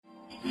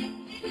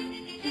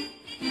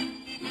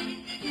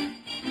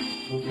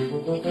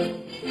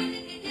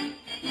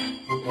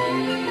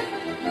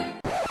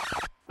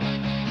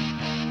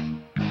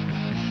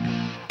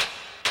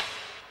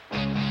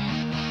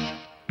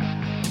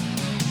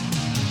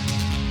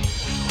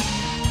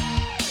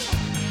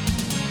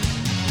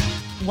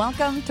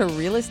Welcome to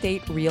Real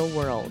Estate Real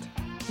World,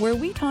 where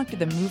we talk to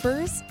the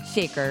movers,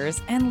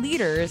 shakers, and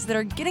leaders that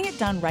are getting it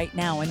done right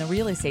now in the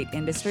real estate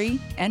industry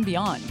and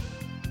beyond.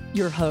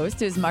 Your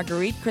host is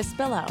Marguerite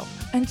Crispillo,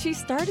 and she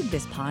started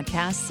this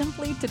podcast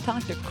simply to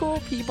talk to cool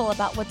people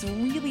about what's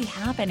really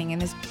happening in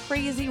this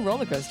crazy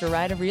roller coaster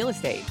ride of real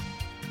estate.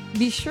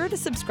 Be sure to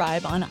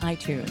subscribe on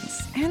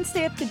iTunes and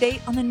stay up to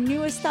date on the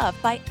newest stuff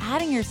by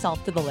adding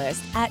yourself to the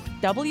list at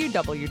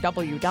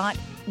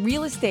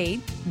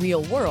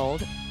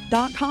www.realestaterealworld.com.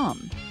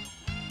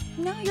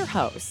 Now your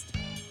host,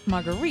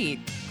 Marguerite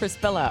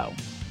Crispillo.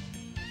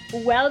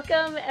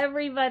 Welcome,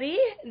 everybody.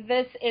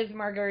 This is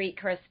Marguerite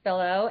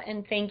Crispillo,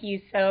 and thank you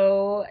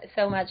so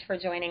much for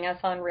joining us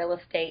on Real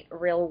Estate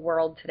Real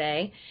World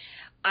today.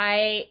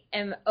 I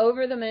am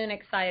over the moon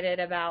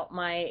excited about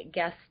my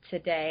guest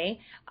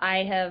today. I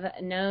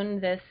have known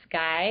this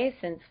guy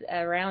since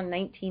around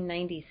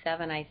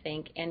 1997, I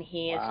think, and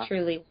he is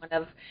truly one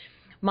of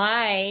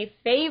my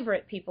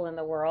favorite people in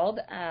the world,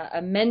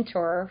 a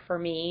mentor for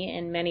me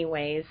in many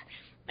ways.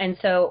 And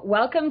so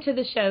welcome to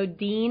the show,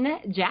 Dean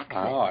Jackson.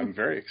 Oh, I'm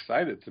very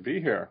excited to be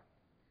here.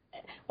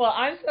 Well,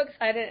 I'm so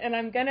excited, and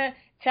I'm going to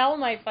tell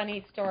my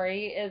funny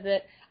story is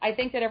that I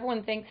think that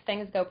everyone thinks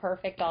things go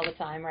perfect all the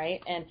time, right?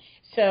 And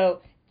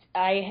so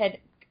I had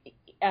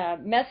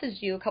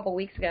messaged you a couple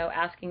weeks ago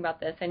asking about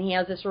this, and he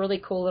has this really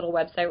cool little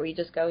website where you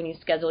just go and you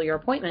schedule your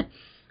appointment.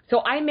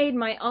 So I made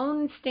my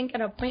own stinking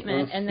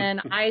appointment, and then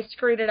I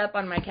screwed it up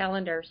on my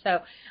calendar.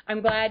 So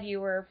I'm glad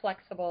you were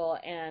flexible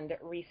and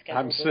rescheduled.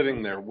 I'm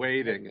sitting there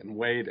waiting, and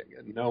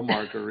no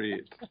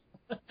Marguerite.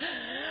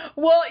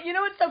 Well, you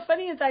know what's so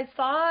funny is I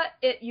saw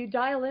it. You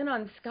dial in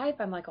on Skype.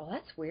 I'm like, oh,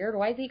 that's weird.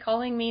 Why is he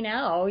calling me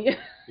now? You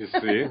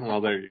see?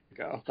 Well, there you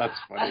go. That's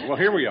funny. Well,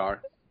 here we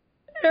are.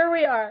 Here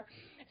we are.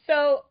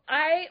 So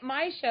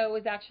my show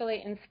was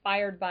actually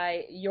inspired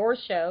by your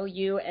show.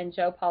 You and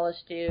Joe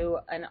Polish do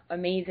an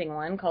amazing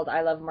one called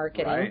I Love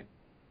Marketing. Right.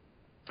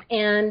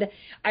 And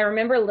I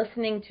remember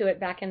listening to it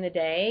back in the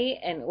day,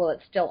 and well,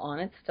 it's still on.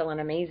 It's still an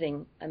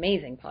amazing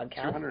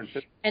podcast.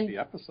 250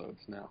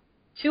 episodes now.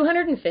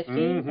 250?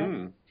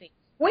 Mm-hmm.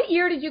 What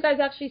year did you guys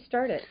actually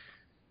start it?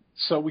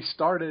 So we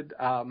started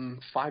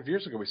 5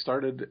 years ago. We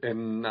started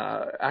in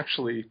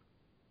actually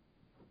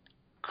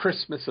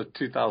Christmas of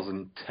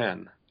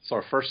 2010. So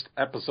our first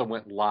episode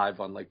went live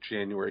on like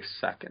January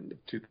 2nd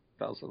of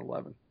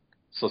 2011.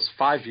 So it's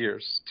 5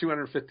 years,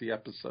 250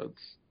 episodes.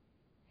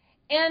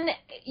 And,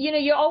 you know,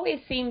 you always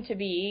seem to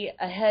be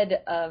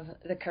ahead of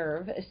the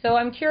curve. So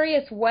I'm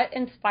curious, what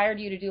inspired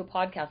you to do a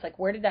podcast? Like,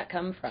 where did that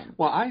come from?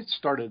 Well, I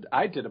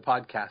did a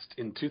podcast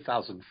in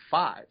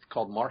 2005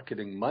 called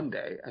Marketing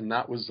Monday, and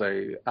that was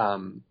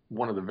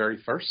one of the very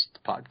first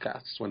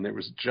podcasts when it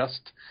was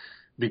just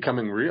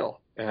becoming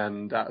real.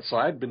 And so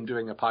I had been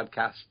doing a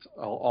podcast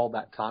all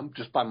that time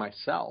just by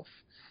myself.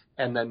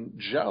 And then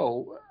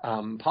Joe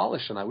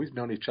Polish and I, we've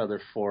known each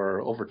other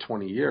for over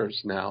 20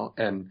 years now,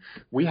 and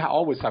we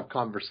always have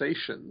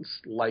conversations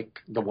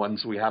like the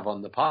ones we have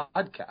on the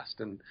podcast.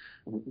 And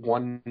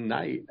one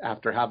night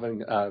after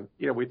having,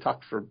 we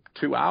talked for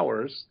 2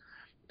 hours,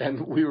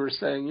 and we were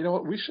saying, you know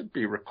what, we should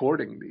be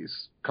recording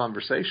these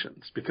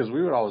conversations, because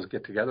we would always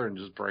get together and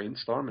just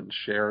brainstorm and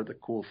share the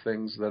cool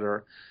things that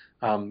are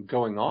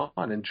going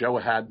on. And Joe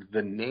had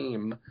the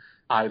name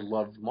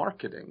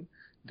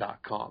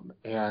ilovemarketing.com.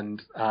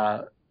 And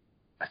I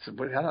said,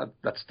 well, yeah,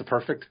 that's the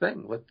perfect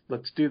thing.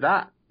 Let's do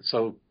that.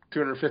 So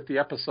 250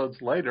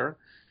 episodes later,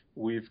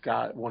 we've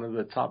got one of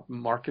the top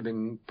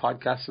marketing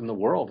podcasts in the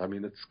world. I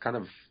mean, it's kind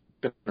of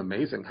been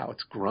amazing how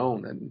it's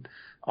grown and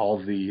all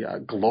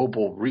the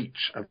global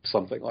reach of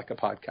something like a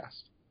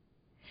podcast.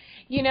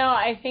 You know,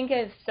 I think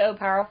it's so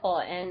powerful,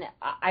 and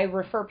I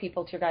refer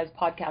people to your guys'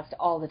 podcast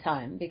all the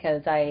time,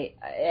 because I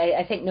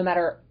think no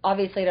matter,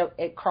 obviously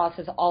it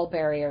crosses all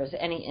barriers,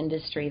 any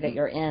industry that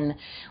you're in,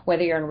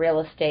 whether you're in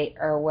real estate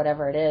or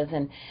whatever it is.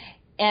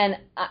 And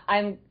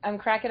I'm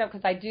cracking up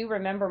because I do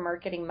remember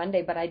Marketing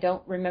Monday, but I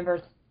don't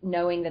remember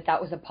knowing that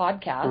was a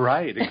podcast.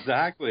 Right,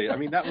 exactly. I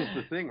mean, that was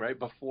the thing, right?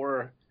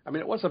 Before, I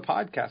mean, it was a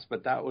podcast,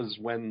 but that was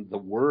when the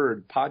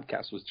word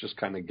podcast was just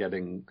kind of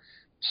getting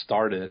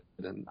started,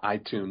 and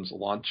iTunes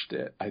launched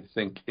it, I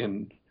think,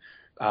 in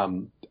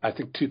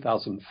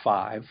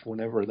 2005,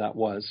 whenever that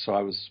was. So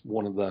I was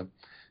one of the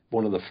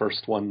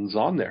first ones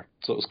on there.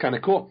 So it was kind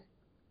of cool.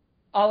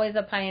 Always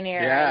a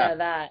pioneer. Yeah. I know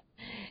that.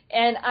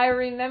 And I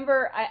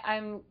remember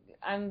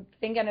I'm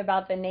thinking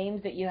about the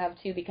names that you have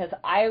too, because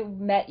I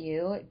met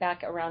you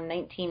back around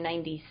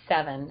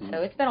 1997. Mm-hmm.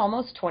 So it's been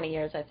almost 20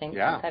 years, I think,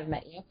 since I've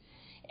met you.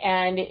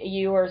 And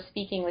you were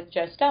speaking with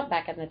Joe Stump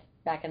back in the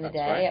That's day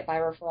right. at By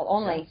Referral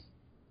Only. Yes.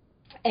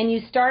 And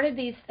you started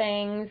these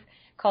things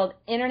called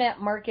Internet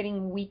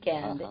Marketing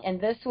Weekend. Uh-huh.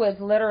 And this was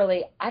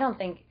literally, I don't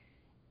think,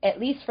 at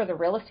least for the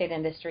real estate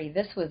industry,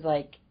 this was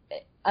like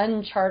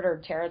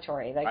uncharted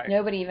territory. Like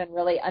nobody even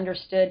really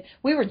understood.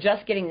 We were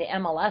just getting the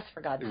MLS,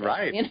 for God's sake.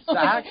 Right, you know?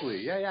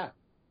 exactly. Yeah.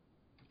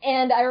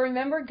 And I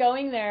remember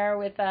going there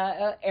with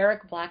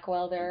Eric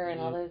Blackwelder and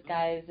all those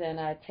guys and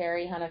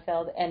Terry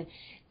Hunnefeld and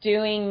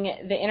doing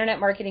the Internet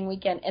Marketing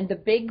Weekend. And the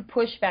big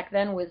push back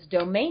then was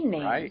domain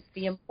names, right.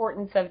 The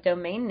importance of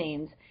domain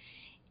names.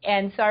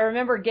 And so I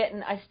remember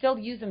I still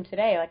use them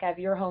today. Like I have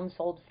Your Home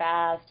Sold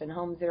Fast and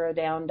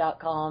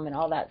HomeZeroDown.com and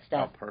all that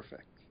stuff. Oh,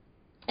 perfect.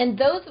 And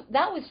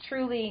that was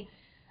truly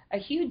a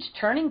huge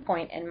turning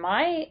point in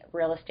my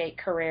real estate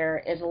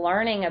career, is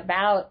learning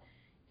about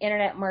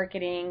Internet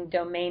marketing,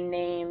 domain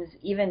names,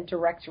 even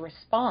direct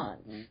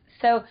response. Mm-hmm.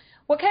 So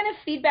what kind of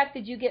feedback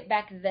did you get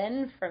back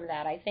then from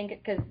that? I think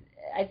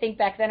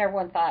back then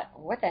everyone thought,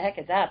 what the heck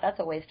is that? That's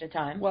a waste of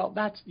time. Well,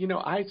 that's,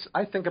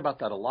 I think about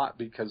that a lot,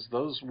 because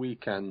those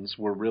weekends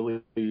were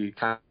really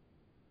kind of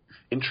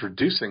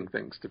introducing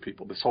things to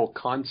people, this whole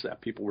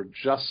concept. People were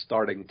just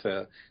starting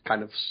to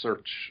kind of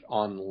search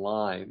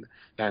online,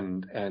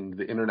 and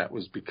the Internet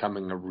was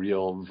becoming a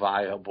real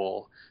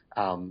viable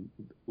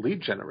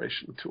lead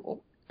generation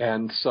tool.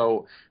 And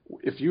so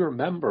if you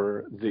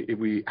remember,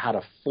 we had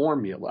a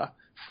formula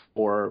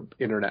for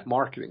Internet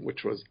marketing,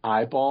 which was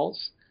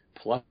eyeballs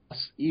plus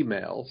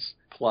emails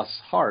plus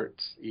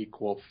hearts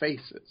equal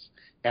faces.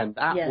 And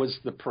that was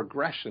the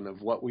progression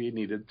of what we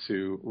needed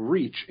to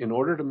reach. In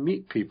order to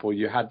meet people,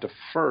 you had to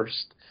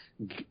first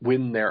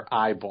win their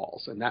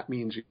eyeballs. And that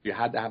means you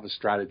had to have a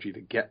strategy to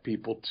get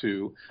people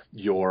to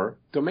your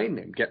domain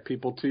name, get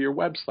people to your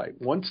website.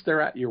 Once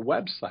they're at your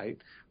website,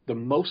 the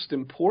most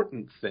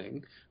important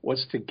thing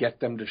was to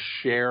get them to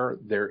share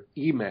their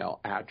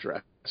email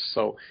address.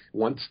 So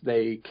once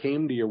they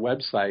came to your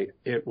website,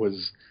 it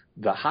was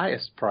the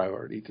highest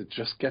priority to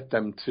just get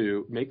them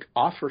to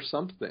offer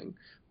something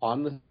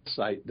on the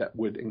site that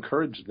would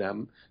encourage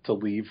them to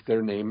leave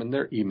their name and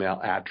their email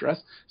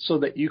address, so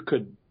that you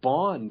could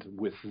bond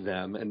with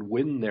them and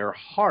win their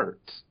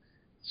hearts,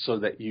 so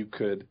that you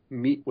could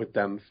meet with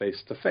them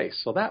face to face.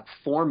 So that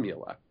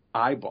formula,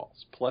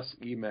 eyeballs plus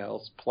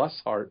emails plus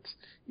hearts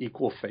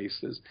equal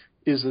faces,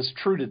 is as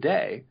true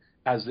today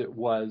as it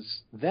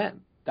was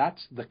then.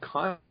 That's the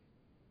context.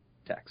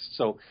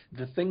 So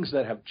the things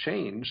that have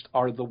changed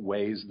are the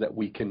ways that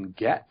we can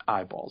get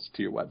eyeballs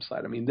to your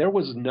website. I mean, there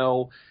was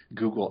no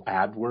Google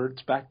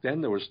AdWords back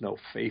then. There was no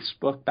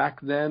Facebook back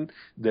then.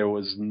 There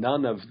was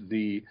none of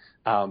the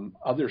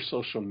other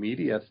social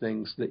media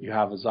things that you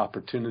have as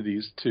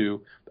opportunities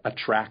to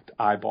attract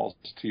eyeballs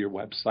to your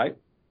website.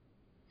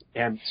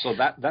 And so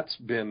that's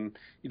been,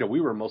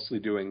 we were mostly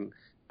doing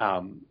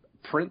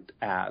print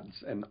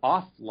ads and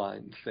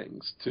offline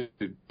things to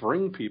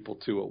bring people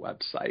to a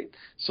website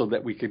so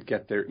that we could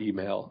get their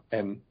email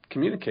and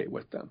communicate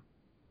with them.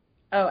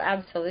 Oh,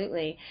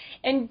 absolutely.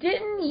 And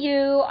didn't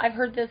you, I've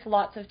heard this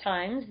lots of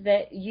times,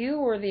 that you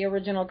were the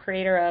original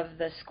creator of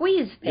the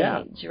Squeeze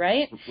page,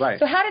 right? Right.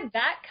 So how did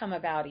that come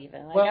about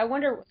even? Well, I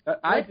wonder.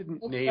 I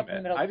didn't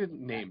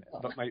name it,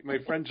 but my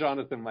friend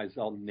Jonathan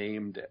Meisel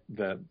named it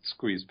the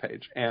Squeeze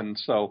page. And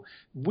so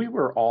we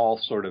were all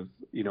sort of,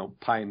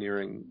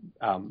 pioneering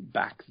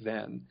back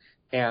then.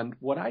 And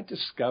what I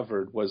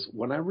discovered was,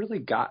 when I really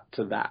got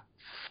to that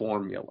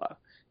formula,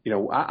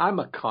 I'm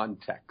a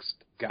context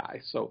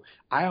guy, so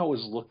I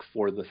always look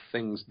for the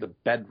things, the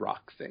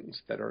bedrock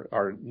things that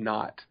are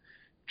not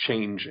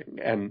changing.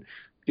 And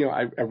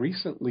I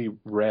recently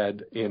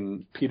read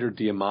in Peter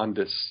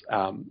Diamandis'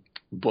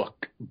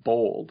 book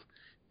Bold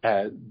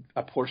a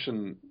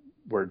portion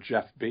where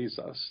Jeff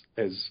Bezos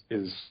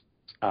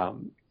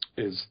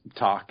is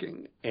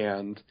talking,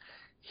 and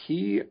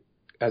he,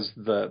 as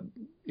the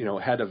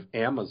head of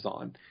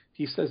Amazon,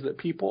 he says that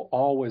people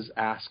always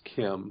ask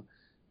him,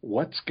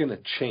 what's going to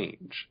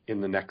change in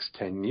the next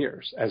 10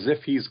 years, as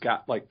if he's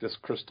got like this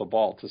crystal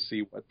ball to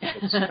see what's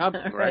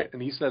coming, right?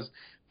 And he says,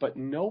 but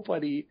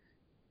nobody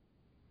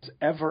has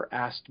ever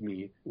asked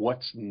me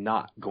what's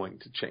not going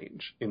to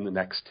change in the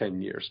next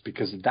 10 years,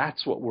 because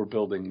that's what we're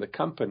building the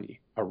company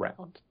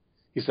around.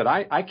 He said,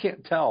 I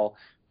can't tell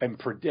and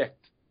predict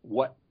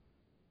what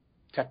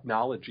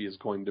technology is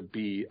going to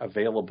be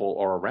available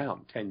or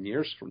around 10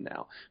 years from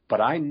now, but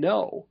I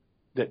know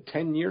that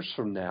 10 years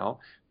from now,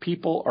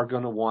 people are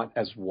going to want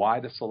as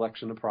wide a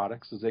selection of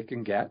products as they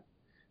can get.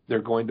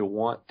 They're going to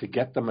want to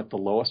get them at the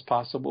lowest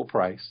possible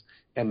price,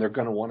 and they're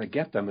going to want to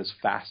get them as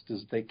fast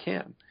as they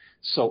can.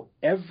 So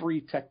every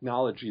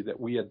technology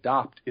that we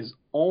adopt is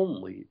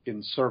only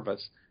in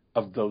service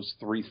of those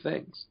three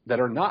things that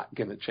are not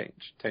going to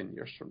change 10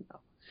 years from now.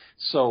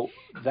 So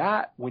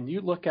that, when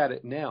you look at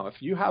it now, if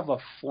you have a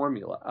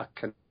formula, a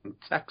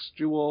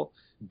contextual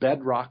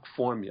bedrock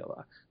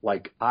formula,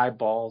 like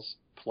eyeballs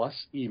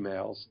plus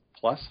emails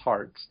plus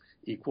hearts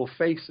equal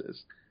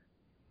faces,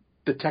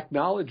 the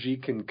technology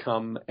can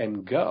come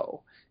and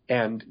go,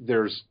 and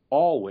there's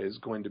always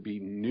going to be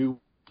new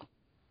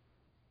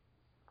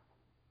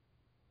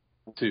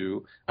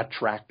to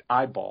attract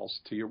eyeballs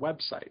to your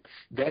website.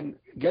 Then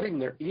getting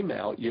their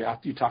email,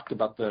 you talked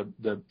about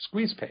the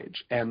Squeeze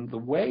page, and the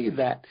way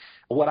that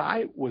what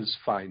I was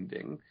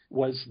finding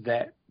was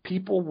that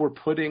people were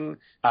putting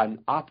an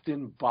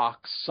opt-in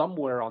box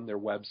somewhere on their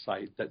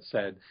website that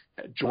said,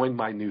 join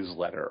my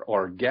newsletter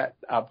or get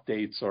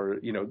updates or,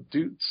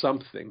 do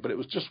something. But it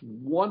was just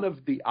one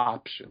of the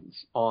options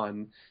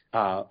on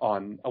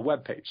a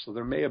web page. So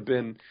there may have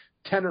been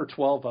 10 or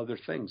 12 other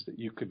things that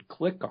you could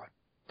click on.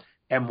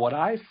 And what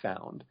I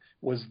found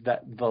was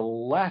that the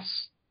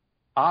less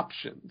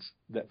options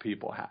that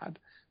people had,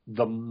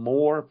 the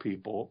more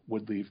people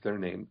would leave their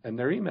name and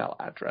their email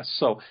address.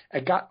 So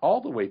it got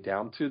all the way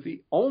down to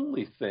the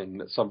only thing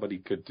that somebody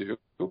could do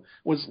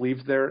was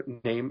leave their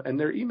name and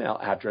their email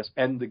address.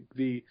 And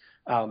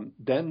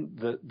then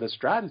the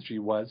strategy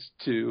was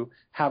to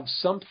have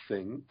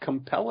something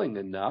compelling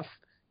enough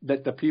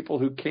that the people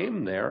who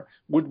came there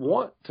would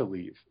want to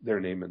leave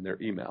their name and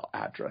their email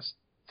address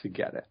to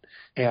get it.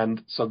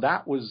 And so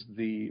that was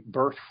the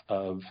birth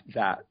of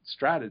that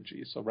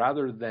strategy. So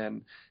rather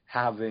than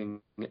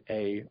having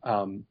I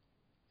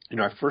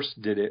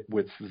first did it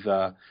with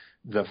the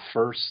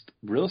first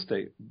real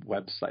estate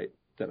website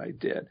that I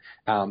did.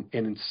 And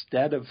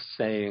instead of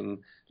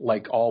saying,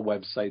 like all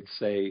websites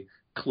say,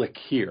 click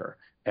here,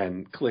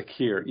 and click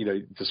here,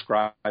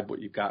 describe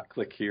what you got,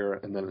 click here,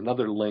 and then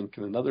another link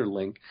and another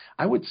link.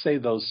 I would say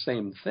those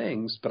same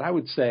things, but I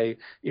would say,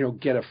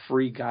 get a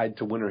free guide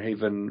to Winter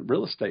Haven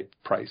real estate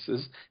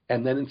prices.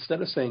 And then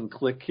instead of saying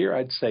click here,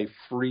 I'd say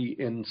free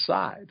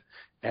inside.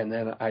 And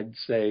then I'd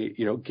say,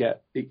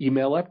 get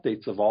email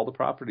updates of all the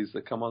properties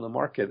that come on the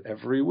market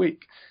every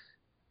week,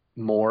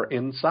 more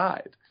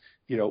inside.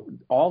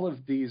 All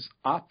of these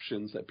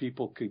options that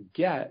people could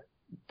get,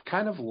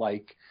 kind of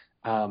like,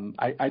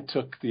 I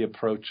took the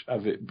approach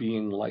of it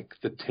being like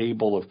the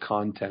table of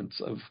contents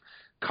of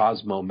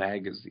Cosmo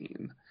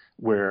magazine,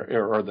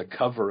 or the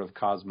cover of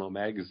Cosmo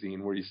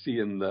magazine, where you see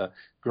in the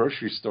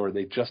grocery store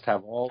they just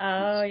have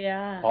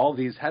all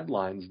these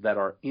headlines that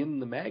are in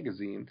the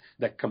magazine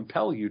that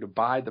compel you to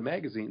buy the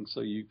magazine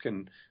so you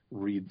can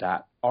read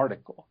that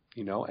article.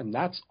 And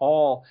that's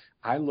all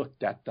I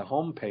looked at. The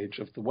homepage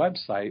of the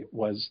website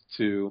was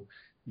to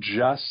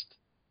just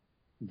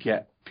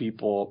get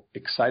people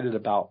excited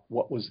about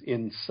what was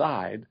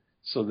inside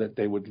so that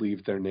they would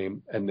leave their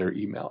name and their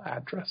email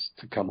address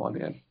to come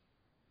on in.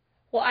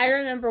 Well, I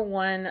remember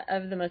one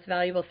of the most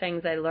valuable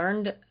things I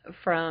learned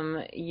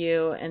from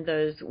you in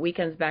those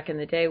weekends back in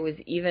the day was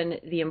even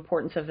the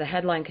importance of the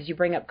headline, because you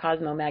bring up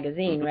Cosmo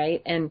magazine, mm-hmm.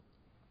 right? And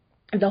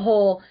the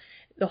whole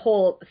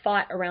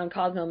thought around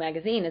Cosmo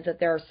magazine is that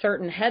there are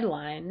certain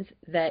headlines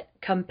that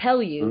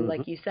compel you, mm-hmm.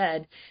 like you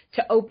said,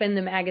 to open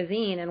the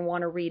magazine and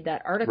want to read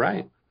that article.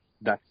 Right.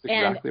 That's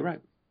exactly right.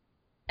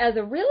 As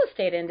a real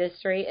estate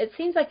industry, it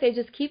seems like they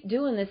just keep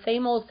doing the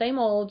same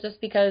old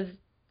just because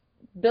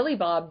Billy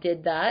Bob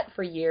did that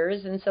for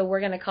years, and so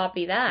we're going to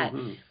copy that.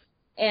 Mm-hmm.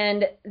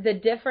 And the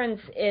difference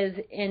is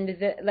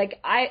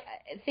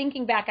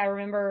thinking back, I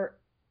remember,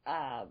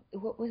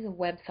 what was the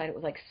website? It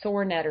was like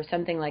SoarNet or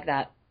something like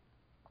that.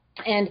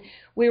 And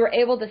we were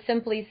able to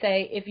simply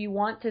say, if you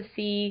want to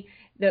see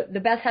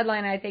the best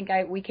headline I think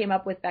we came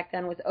up with back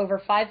then was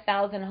over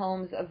 5,000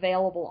 homes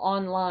available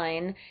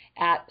online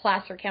at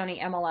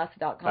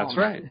placercountymls.com. That's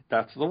right.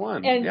 That's the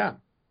one. And yeah.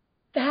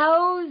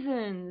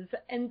 Thousands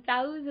and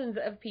thousands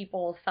of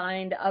people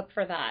signed up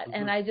for that.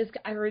 Mm-hmm. And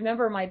I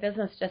remember my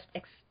business just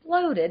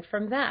exploded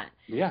from that.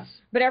 Yes.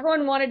 But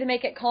everyone wanted to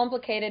make it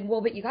complicated.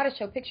 Well, but you got to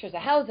show pictures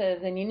of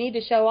houses and you need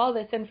to show all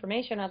this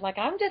information. I was like,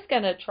 I'm just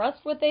going to trust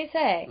what they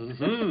say.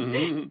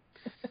 Mm-hmm.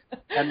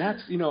 And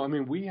that's,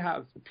 we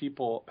have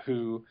people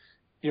who,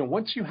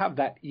 once you have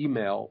that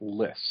email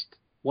list,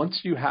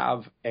 once you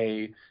have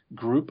a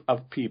group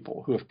of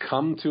people who have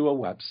come to a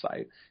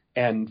website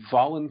and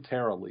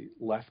voluntarily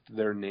left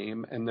their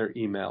name and their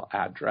email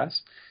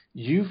address,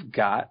 you've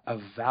got a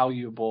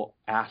valuable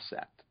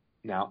asset.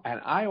 Now, and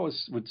I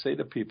always would say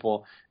to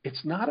people,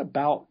 it's not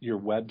about your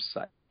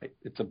website.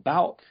 It's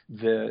about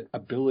the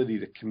ability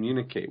to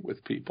communicate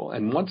with people.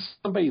 And once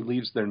somebody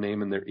leaves their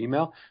name and their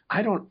email,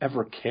 I don't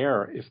ever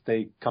care if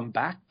they come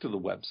back to the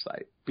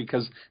website,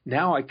 because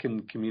now I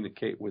can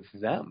communicate with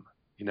them.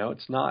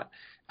 It's not,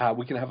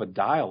 we can have a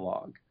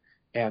dialogue.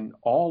 And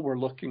all we're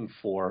looking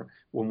for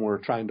when we're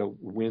trying to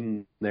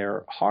win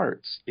their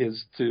hearts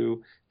is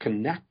to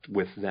connect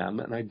with them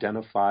and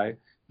identify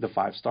the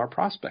 5-star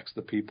prospects,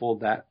 the people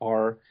that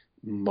are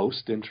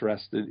most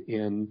interested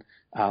in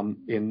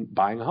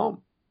buying a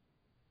home.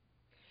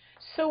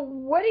 So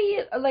what do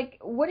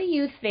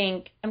you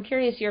think, I'm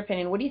curious your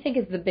opinion, what do you think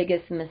is the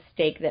biggest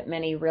mistake that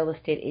many real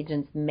estate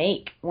agents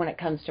make when it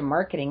comes to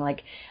marketing?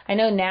 Like, I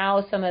know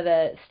now some of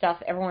the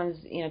stuff, everyone's,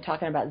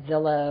 talking about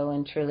Zillow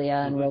and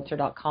Trulia and mm-hmm.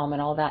 Realtor.com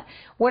and all that.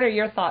 What are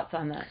your thoughts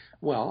on that?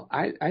 Well,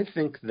 I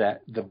think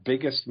that the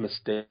biggest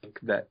mistake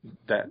that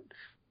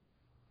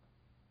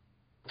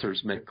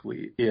realtors make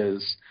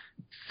is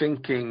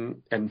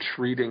thinking and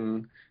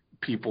treating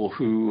people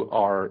who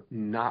are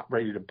not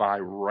ready to buy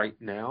right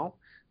now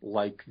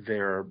like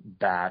they're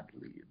bad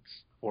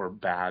leads or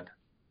bad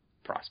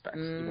prospects.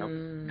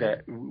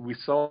 That we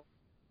saw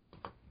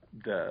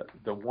the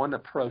one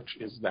approach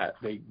is that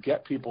they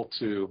get people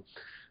to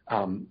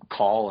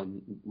call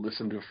and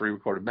listen to a free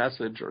recorded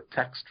message or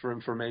text for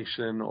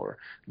information or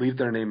leave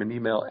their name and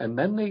email. And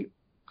then they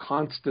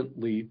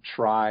constantly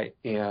try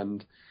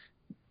and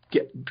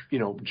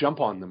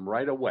jump on them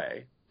right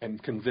away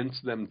and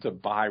convince them to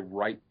buy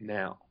right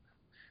now,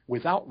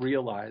 without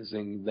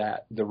realizing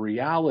that the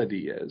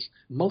reality is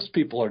most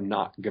people are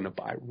not going to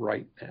buy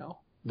right now.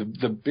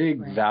 The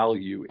big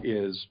value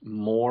is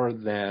more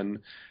than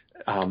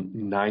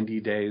 90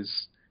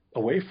 days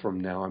away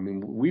from now. I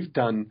mean, we've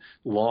done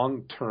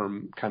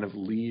long-term kind of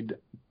lead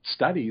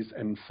studies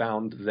and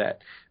found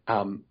that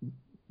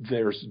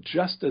there's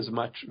just as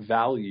much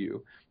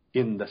value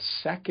in the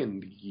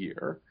second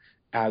year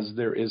as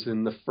there is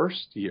in the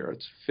first year.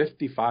 It's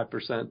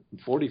 55% and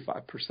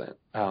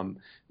 45%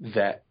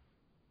 that,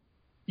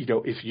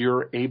 if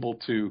you're able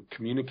to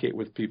communicate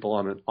with people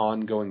on an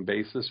ongoing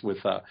basis with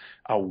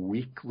a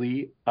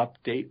weekly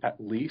update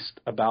at least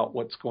about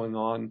what's going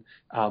on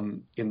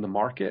in the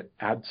market,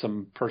 add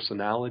some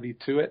personality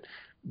to it,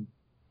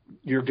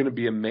 you're going to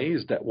be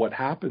amazed at what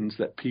happens,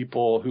 that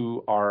people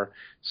who are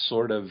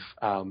sort of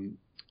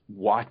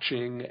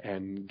watching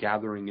and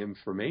gathering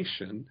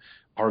information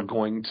are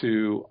going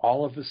to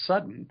all of a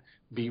sudden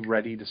be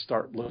ready to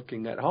start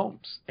looking at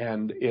homes.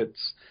 And it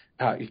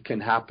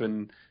can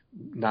happen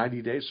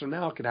 90 days from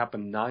now, it could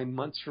happen 9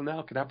 months from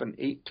now, it could happen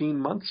 18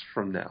 months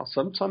from now.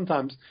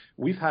 Sometimes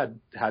we've had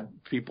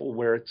people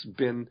where it's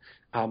been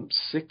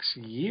 6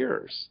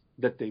 years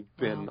that they've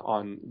been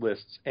on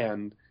lists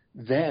and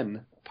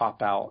then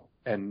pop out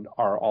and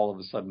are all of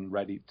a sudden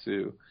ready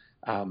to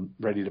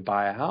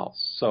buy a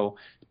house. So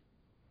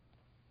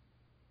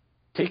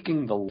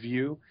taking the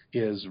view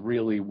is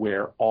really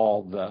where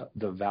all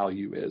the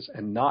value is,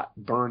 and not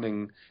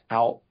burning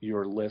out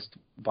your list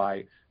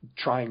by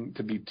trying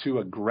to be too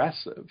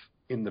aggressive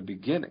in the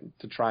beginning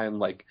to try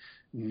and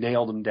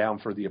nail them down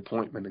for the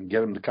appointment and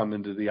get them to come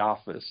into the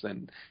office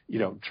and,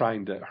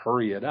 trying to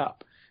hurry it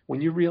up. When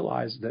you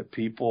realize that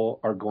people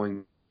are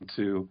going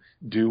to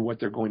do what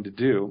they're going to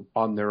do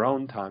on their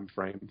own time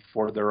frame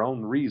for their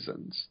own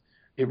reasons,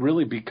 it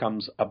really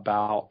becomes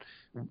about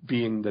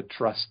being the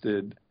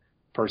trusted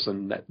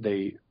person that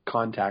they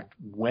contact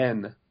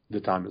when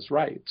the time is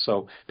right.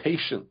 So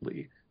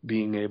patiently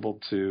being able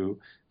to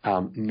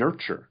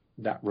nurture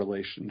that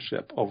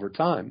relationship over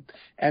time,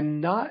 and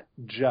not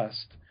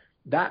just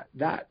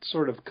that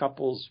sort of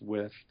couples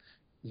with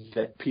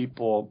that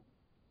people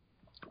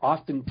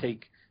often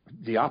take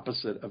the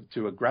opposite of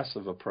too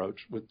aggressive approach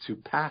with too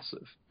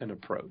passive an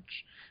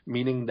approach,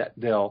 meaning that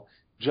they'll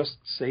just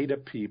say to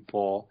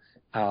people,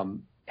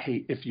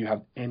 hey, if you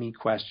have any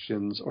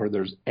questions or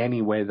there's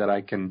any way that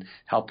I can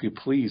help you,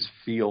 please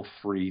feel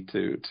free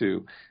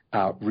to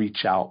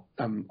reach out.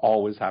 I'm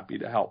always happy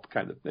to help,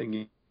 kind of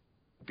thing.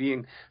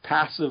 Being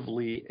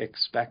passively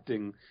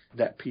expecting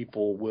that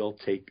people will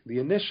take the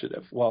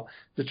initiative. Well,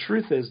 the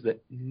truth is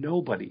that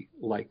nobody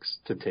likes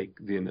to take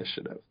the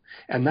initiative.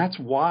 And that's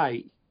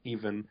why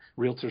even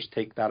realtors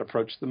take that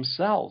approach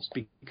themselves,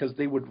 because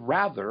they would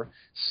rather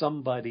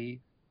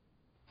somebody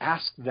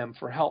ask them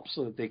for help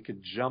so that they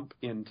could jump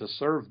in to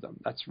serve them.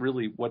 That's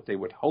really what they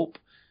would hope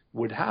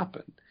would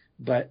happen.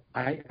 But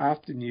I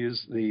often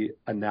use the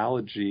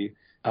analogy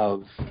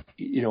of,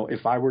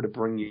 if I were to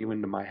bring you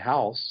into my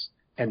house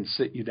and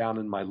sit you down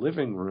in my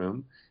living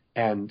room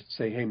and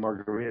say, hey,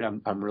 Margarita,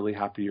 I'm really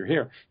happy you're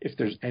here. If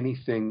there's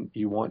anything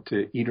you want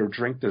to eat or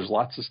drink, there's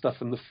lots of stuff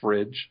in the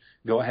fridge.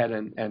 Go ahead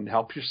and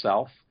help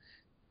yourself.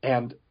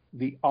 And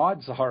the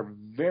odds are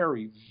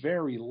very,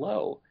 very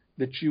low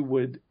that you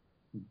would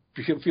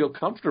feel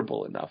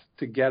comfortable enough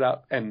to get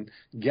up and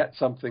get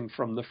something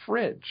from the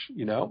fridge,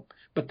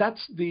 But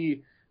that's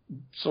the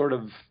sort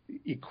of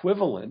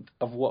equivalent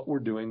of what we're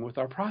doing with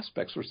our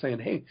prospects. We're saying,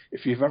 hey,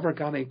 if you've ever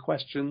got any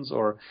questions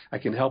or I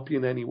can help you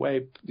in any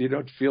way,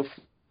 feel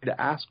free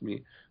to ask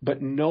me.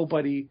 But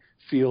nobody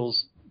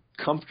feels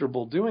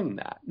comfortable doing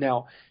that.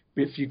 Now,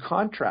 if you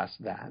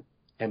contrast that,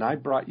 and I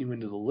brought you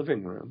into the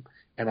living room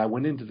and I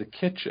went into the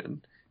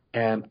kitchen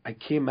and I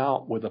came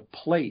out with a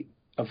plate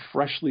of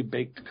freshly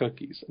baked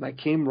cookies, and I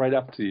came right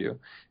up to you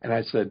and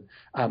I said,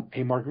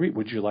 hey, Marguerite,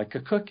 would you like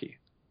a cookie?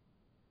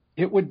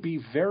 It would be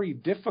very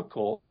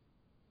difficult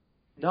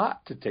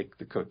not to take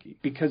the cookie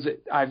because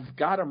I've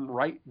got them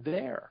right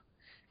there.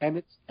 And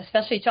it's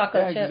especially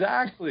chocolate chips.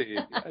 Exactly.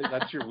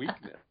 That's your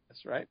weakness,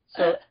 right?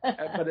 So,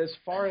 but as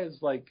far as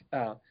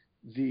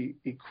the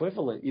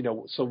equivalent,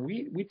 so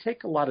we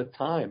take a lot of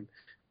time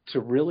to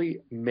really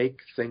make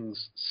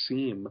things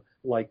seem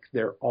like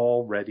they're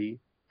already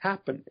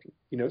happening.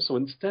 So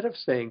instead of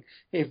saying,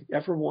 hey, if you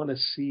ever want to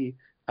see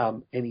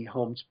any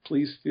homes,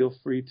 please feel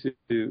free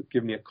to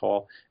give me a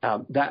call.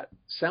 That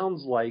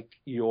sounds like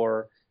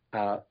you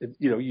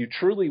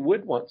truly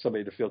would want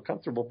somebody to feel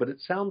comfortable, but it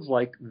sounds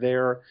like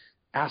they're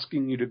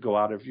asking you to go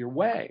out of your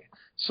way.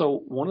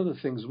 So one of the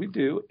things we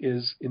do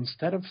is,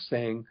 instead of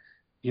saying,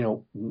 if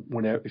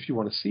you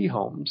want to see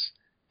homes,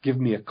 give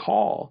me a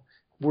call,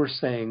 we're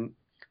saying,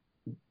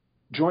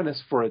 join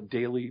us for a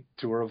daily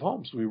tour of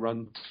homes. We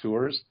run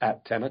tours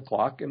at 10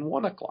 o'clock and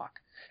 1 o'clock.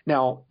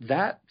 Now,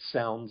 that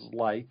sounds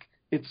like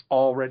It's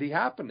already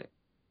happening.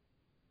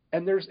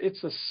 And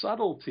it's a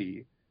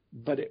subtlety,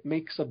 but it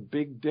makes a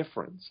big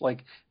difference.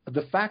 Like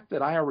the fact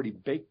that I already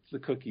baked the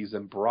cookies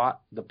and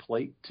brought the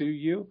plate to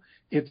you,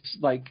 it's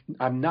like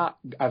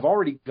I've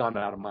already gone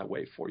out of my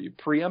way for you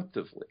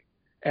preemptively.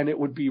 And it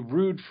would be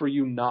rude for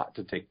you not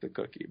to take the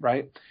cookie,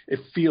 right? It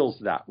feels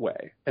that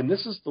way. And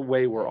this is the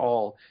way we're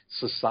all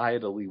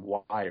societally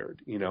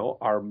wired.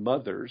 Our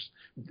mothers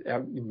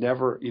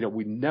never,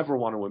 we never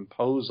want to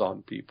impose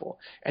on people.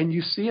 And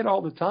you see it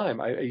all the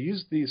time. I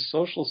use these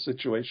social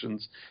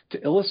situations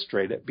to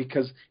illustrate it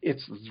because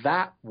it's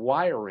that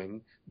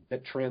wiring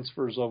that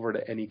transfers over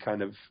to any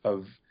kind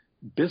of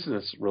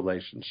business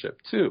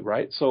relationship too,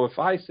 right? So if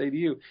I say to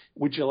you,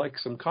 would you like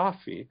some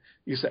coffee?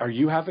 You say, are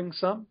you having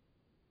some?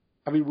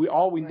 I mean, we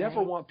right. never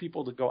want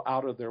people to go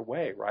out of their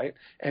way, right?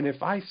 And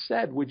if I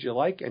said, would you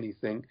like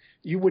anything,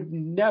 you would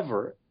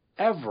never,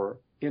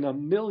 ever in a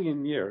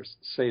million years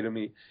say to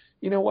me,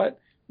 you know what,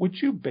 would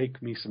you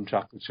bake me some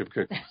chocolate chip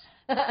cookies?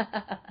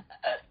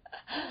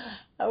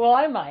 Well,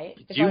 I might.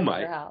 If you I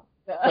might.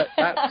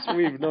 But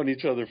we've known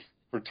each other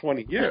for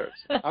 20 years.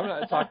 I'm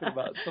not talking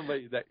about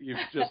somebody that you've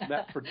just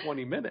met for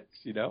 20 minutes,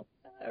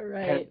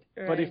 Right.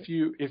 But if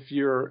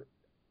you're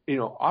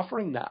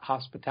offering that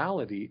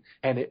hospitality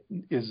and it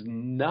is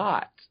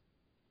not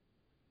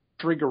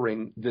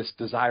triggering this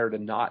desire to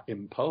not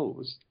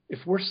impose, if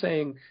we're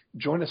saying,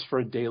 join us for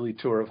a daily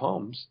tour of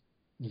homes,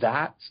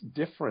 that's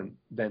different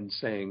than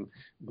saying,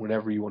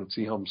 whenever you want to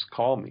see homes,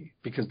 call me,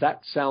 because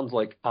that sounds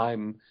like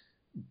I'm,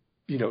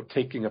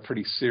 taking a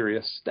pretty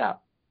serious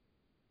step.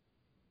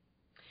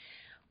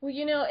 Well,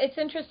 it's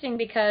interesting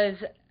because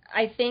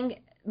I think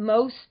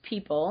most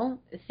people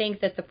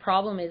think that the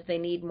problem is they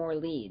need more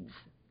leads.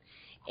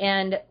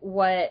 And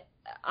what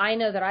I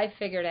know that I've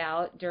figured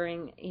out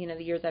during,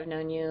 the years I've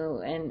known you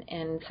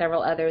and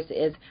several others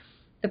is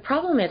the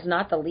problem is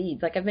not the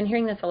leads. Like I've been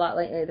hearing this a lot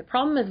lately. The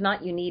problem is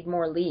not you need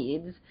more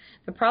leads.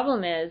 The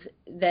problem is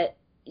that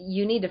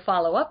you need to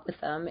follow up with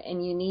them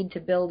and you need to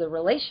build a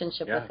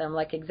relationship with them,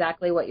 like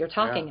exactly what you're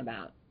talking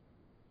about.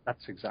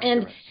 That's exactly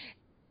and right.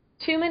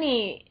 Too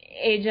many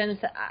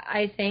agents,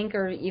 I think,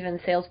 or even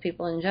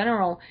salespeople in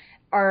general,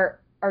 are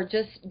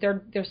just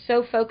they're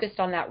so focused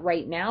on that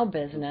right now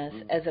business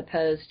as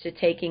opposed to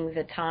taking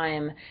the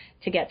time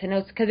to get to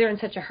know, because they're in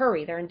such a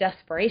hurry. They're in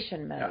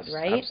desperation mode,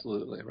 right?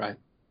 Absolutely, right.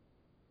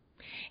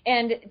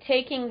 And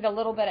taking the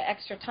little bit of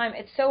extra time,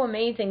 it's so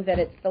amazing that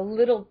it's the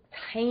little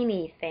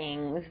tiny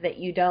things that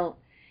you don't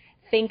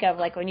think of,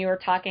 like when you were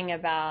talking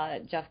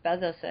about Jeff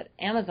Bezos at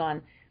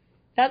Amazon.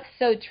 That's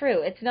so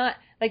true. It's not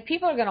like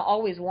people are going to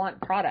always want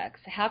products.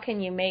 How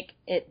can you make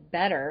it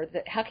better?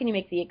 How can you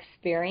make the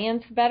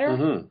experience better?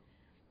 Mm-hmm.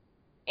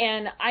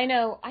 And I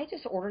know I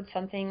just ordered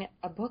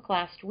a book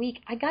last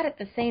week. I got it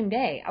the same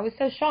day. I was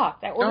so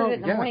shocked. I ordered it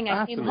in the morning.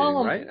 I came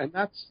home right? And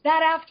that's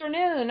that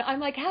afternoon. I'm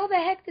like, how the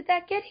heck did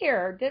that get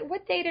here?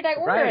 What day did I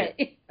order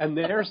it? And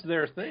there's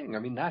their thing. I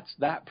mean,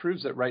 that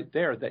proves it right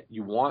there that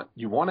you want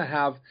to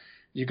have,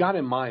 you got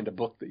in mind a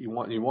book that you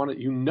want that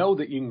you know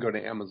that you can go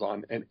to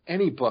Amazon and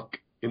any book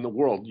in the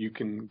world you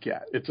can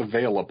get. It's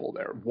available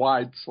there,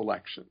 wide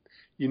selection.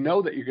 You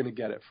know that you're going to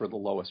get it for the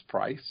lowest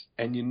price,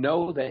 and you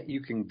know that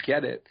you can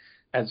get it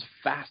as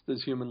fast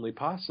as humanly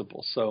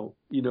possible. So,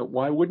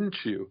 why wouldn't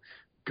you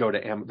go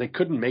to Amazon? They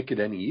couldn't make it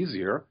any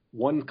easier.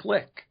 One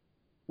click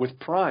with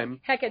Prime.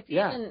 Heck, it's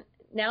even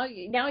now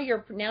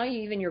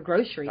even your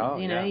groceries.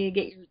 You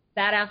get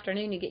that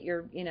afternoon. You get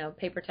your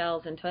paper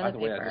towels and toilet paper.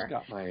 By the way, I just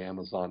got my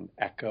Amazon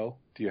Echo.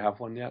 Do you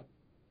have one yet?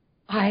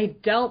 I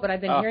don't, but I've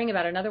been hearing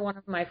about another one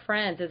of my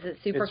friends. Is it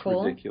super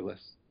cool? It's ridiculous.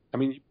 I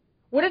mean,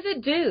 what does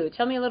it do?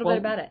 Tell me a little bit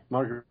about it.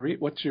 Marguerite,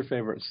 what's your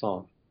favorite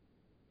song?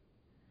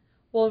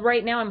 Well,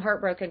 right now I'm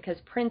heartbroken because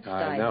Prince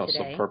died I know,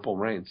 today. so Purple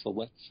Rain. So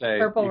let's say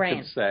Purple you Rain.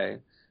 could say,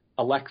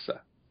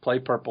 Alexa, play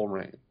Purple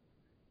Rain.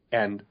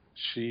 And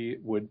she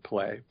would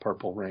play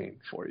Purple Rain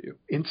for you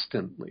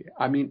instantly.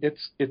 I mean,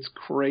 it's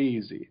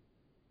crazy.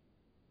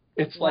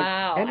 It's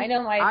wow. Like, I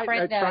know my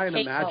friend I try and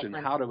Kate imagine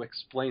Feltman. how to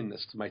explain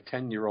this to my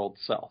 10-year-old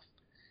self.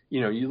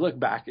 You look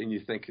back and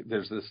you think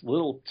there's this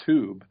little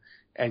tube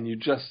and you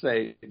just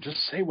say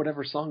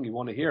whatever song you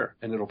want to hear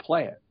and it'll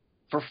play it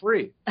for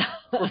free.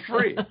 For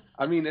free.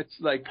 I mean, it's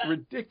like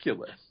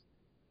ridiculous.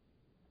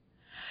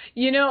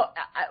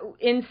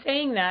 In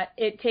saying that,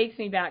 it takes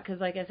me back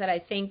because, like I said, I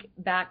think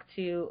back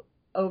to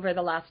over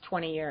the last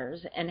 20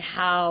 years and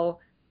how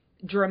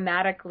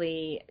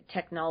dramatically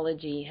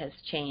technology has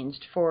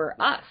changed for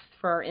us,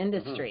 for our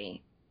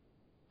industry.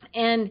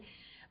 Mm-hmm.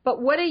 But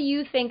what do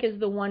you think is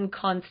the one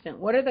constant?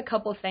 What are the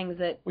couple things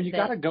that Well, you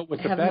got to go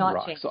with the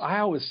bedrock. So I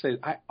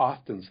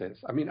often say this.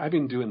 I mean, I've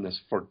been doing this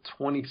for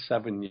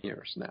 27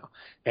 years now,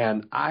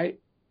 and I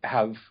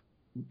have,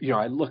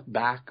 I look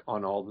back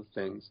on all the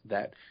things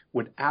that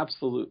would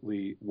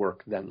absolutely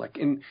work then. Like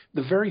in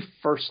the very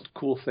first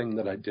cool thing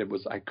that I did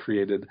was I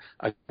created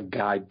a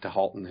guide to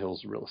Halton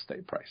Hills real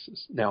estate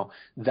prices. Now,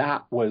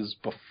 that was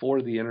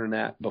before the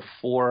internet,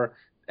 before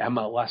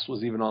MLS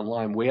was even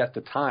online. We at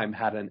the time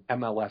had an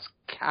MLS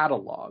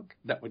catalog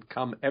that would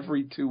come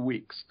every 2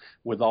 weeks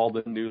with all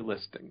the new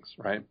listings,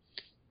 right?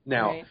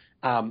 Now,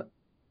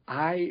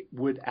 I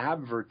would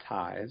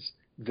advertise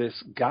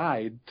this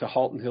guide to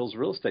Halton Hills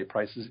real estate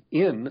prices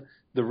in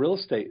the real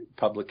estate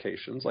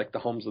publications like the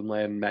Homes and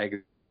Land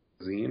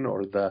magazine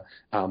or the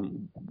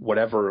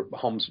whatever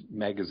Homes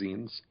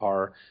magazines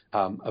are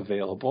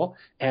available,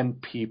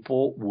 and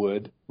people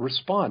would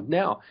respond.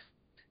 Now,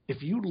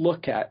 if you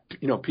look at,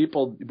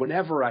 people,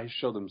 whenever I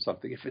show them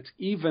something, if it's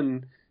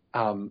even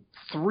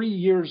 3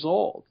 years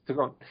old, they're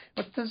going,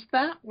 but does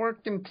that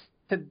work in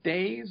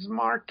today's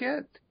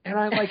market? And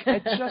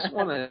I just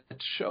want to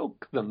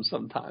choke them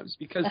sometimes,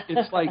 because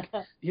it's like,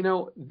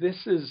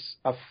 this is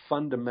a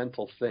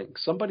fundamental thing.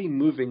 Somebody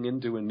moving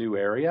into a new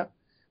area,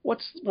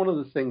 what's one of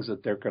the things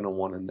that they're going to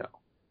want to know?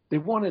 They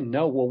want to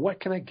know, well, what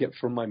can I get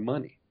for my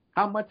money?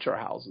 How much are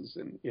houses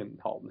in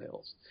Halton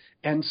Hills?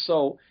 And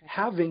so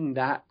having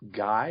that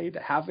guide,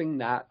 having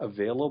that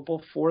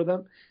available for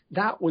them,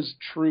 that was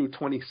true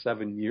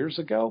 27 years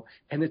ago,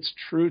 and it's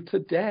true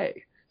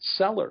today.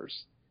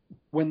 Sellers,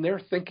 when they're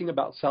thinking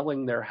about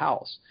selling their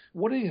house,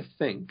 what do you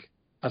think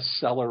a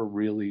seller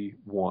really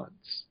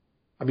wants?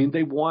 I mean,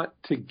 they want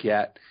to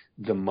get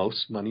the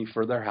most money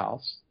for their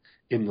house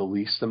in the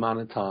least amount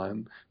of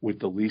time with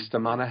the least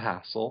amount of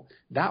hassle.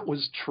 That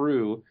was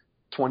true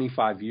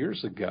 25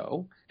 years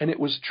ago, and it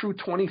was true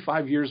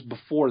 25 years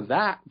before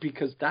that,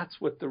 because that's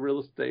what the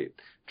real estate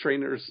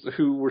trainers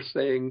who were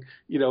saying,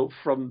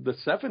 from the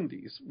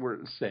 70s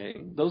were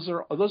saying. Those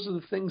are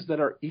the things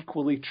that are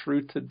equally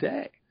true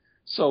today.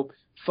 So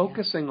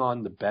focusing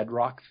on the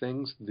bedrock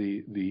things,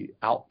 the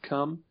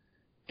outcome,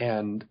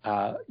 and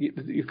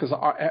because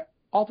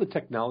all the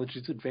technology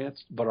is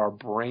advanced, but our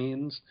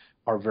brains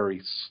are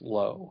very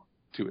slow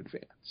to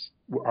advance.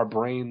 Our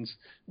brains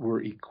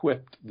were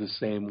equipped the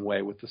same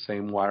way, with the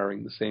same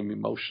wiring, the same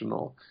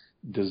emotional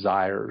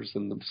desires,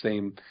 and the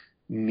same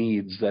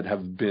needs that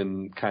have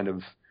been kind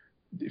of,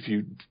 if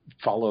you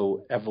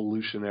follow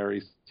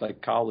evolutionary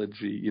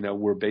psychology,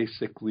 we're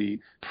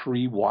basically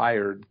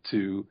pre-wired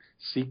to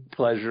seek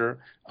pleasure,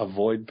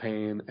 avoid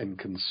pain, and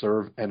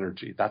conserve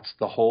energy. That's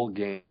the whole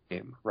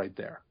game right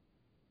there.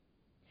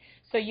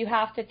 So you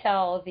have to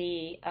tell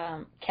the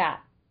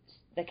cat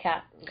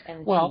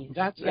and well, cheese.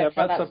 that's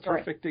a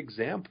perfect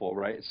example,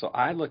 right? So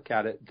I look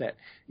at it that,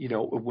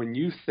 when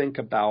you think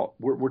about,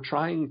 we're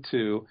trying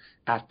to,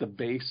 at the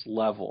base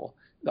level,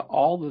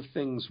 all the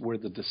things where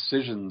the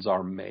decisions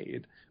are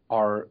made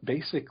are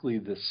basically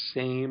the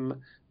same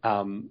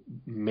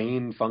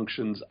main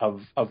functions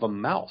of a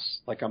mouse.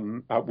 Like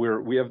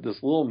we have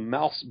this little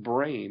mouse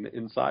brain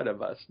inside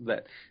of us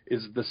that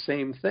is the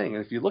same thing.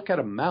 And if you look at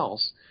a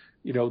mouse,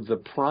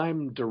 the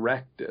prime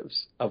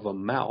directives of a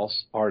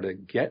mouse are to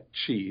get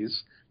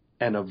cheese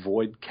and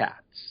avoid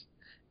cats.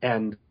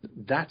 And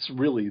that's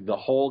really the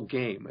whole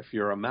game if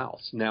you're a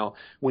mouse. Now,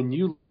 when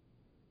you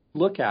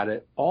look at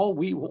it, all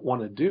we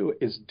want to do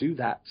is do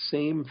that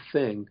same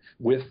thing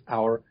with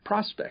our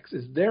prospects.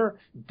 Is they're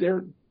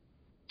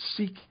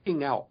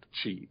seeking out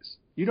cheese.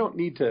 You don't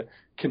need to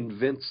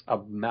convince a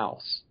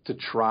mouse to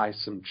try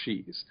some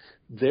cheese.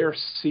 They're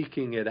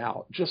seeking it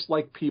out, just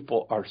like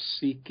people are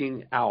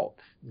seeking out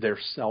their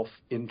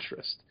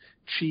self-interest.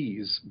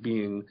 Cheese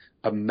being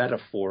a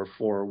metaphor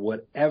for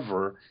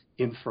whatever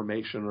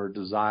information or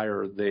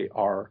desire they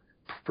are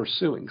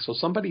pursuing. So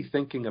somebody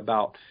thinking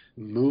about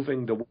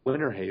moving to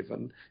Winter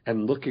Haven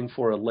and looking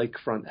for a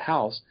lakefront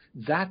house,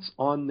 that's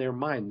on their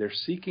mind. They're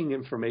seeking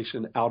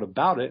information out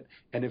about it.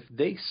 And if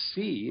they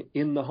see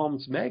in the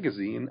Homes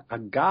magazine a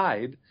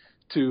guide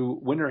to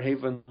Winter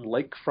Haven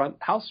lakefront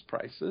house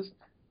prices,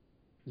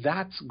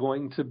 that's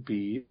going to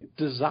be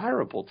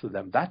desirable to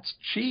them. That's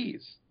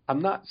cheese.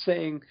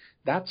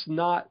 That's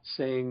not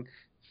saying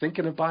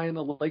thinking of buying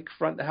a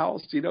lakefront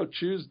house,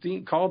 choose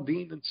Dean, call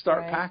Dean and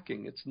start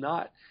packing. It's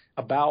not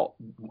about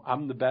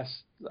I'm the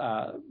best,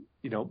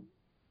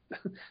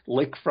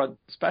 lakefront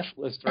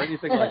specialist or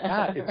anything like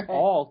that. It's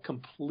all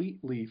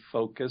completely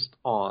focused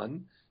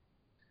on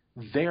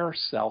their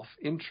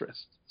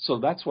self-interest. So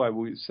that's why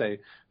we say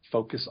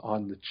focus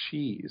on the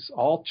cheese.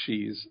 All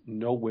cheese,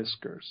 no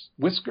whiskers.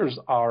 Whiskers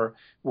are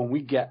when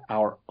we get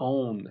our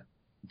own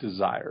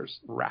desires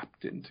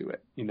wrapped into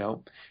it.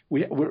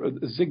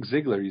 Zig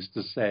Ziglar used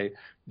to say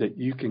that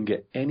you can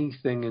get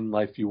anything in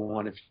life you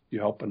want if you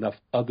help enough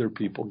other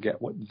people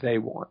get what they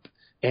want.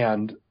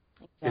 And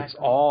It's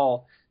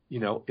all,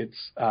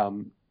 it's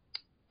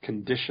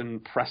condition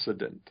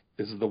precedent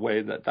is the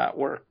way that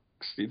works.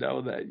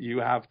 That you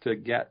have to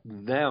get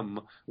them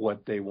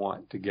what they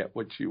want to get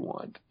what you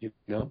want.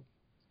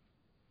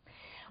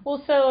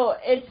 Well, so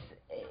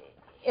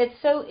it's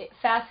so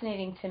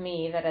fascinating to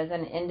me that as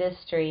an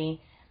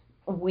industry,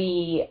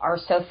 we are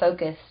so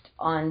focused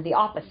on the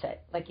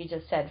opposite, like you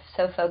just said,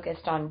 so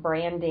focused on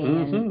branding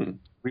and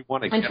we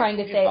want to and trying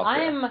to say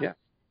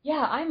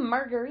I'm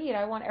Marguerite.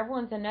 I want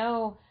everyone to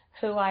know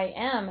who I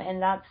am,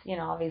 and that's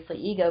obviously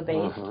ego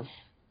based,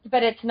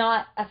 but it's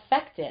not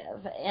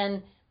effective.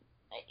 And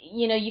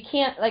you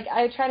can't, like,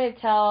 I try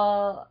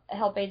to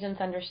help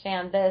agents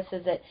understand this,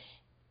 is that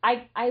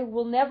I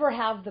will never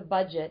have the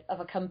budget of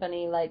a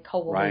company like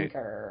Coldwell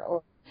Banker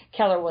or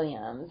Keller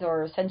Williams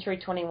or Century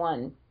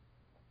 21.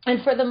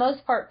 And for the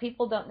most part,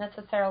 people don't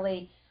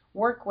necessarily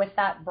work with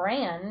that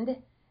brand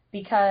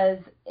because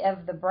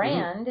of the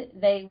brand.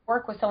 They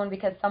work with someone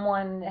because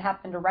someone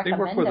happened to recommend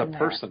them. They work with a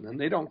person, and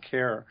they don't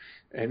care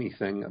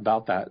anything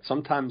about that.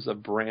 Sometimes a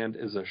brand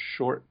is a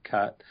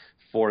shortcut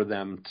for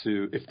them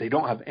to, if they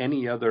don't have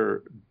any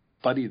other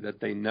buddy that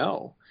they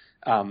know,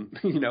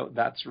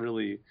 that's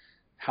really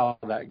how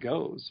that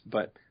goes.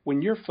 But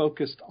when you're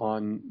focused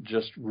on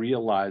just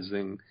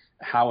realizing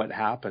how it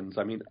happens,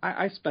 I mean,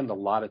 I spend a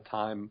lot of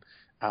time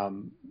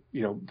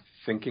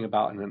thinking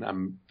about, and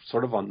I'm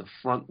sort of on the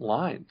front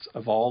lines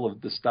of all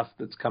of the stuff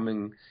that's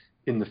coming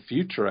in the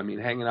future. I mean,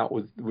 hanging out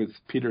with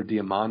Peter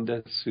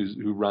Diamandis,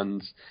 who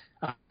runs,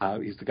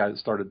 he's the guy that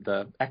started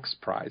the X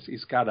Prize.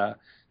 He's got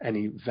an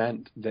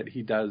event that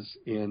he does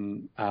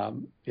in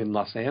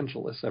Los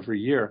Angeles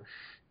every year.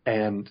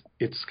 And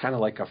it's kind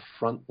of like a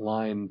front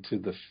line to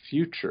the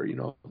future,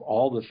 of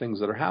all the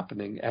things that are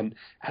happening. And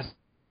as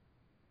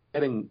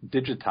getting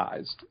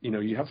digitized,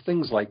 you have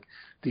things like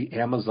the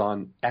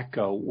Amazon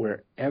Echo,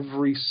 where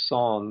every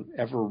song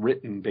ever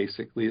written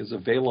basically is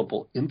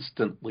available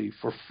instantly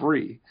for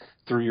free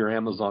through your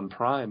Amazon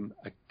Prime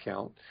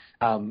account.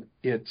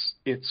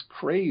 It's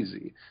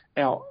crazy.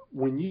 Now,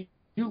 when you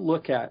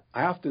look at,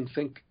 I often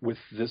think with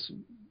this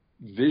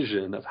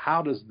vision of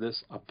how does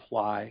this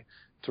apply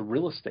to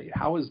real estate?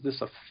 How is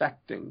this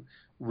affecting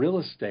real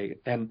estate?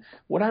 And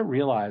what I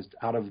realized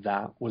out of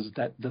that was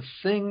that the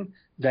thing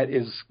that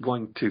is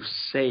going to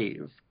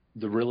save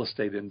the real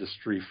estate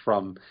industry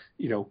from,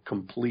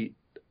 complete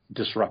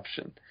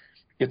disruption,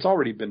 it's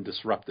already been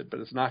disrupted, but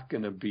it's not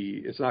going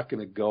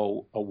to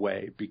go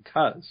away,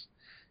 because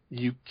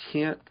you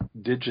can't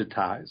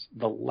digitize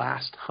the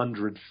last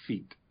 100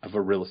 feet of a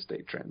real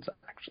estate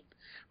transaction,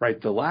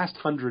 right? The last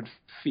 100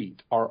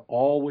 feet are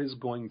always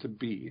going to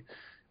be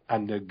a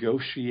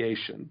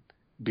negotiation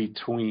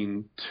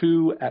between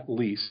two, at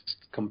least,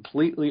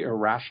 completely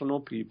irrational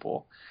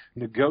people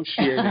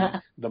negotiating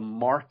the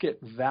market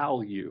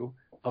value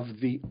of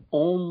the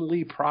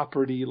only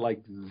property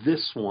like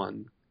this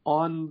one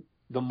on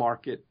the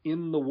market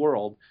in the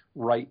world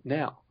right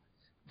now.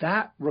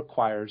 That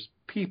requires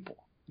people.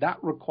 That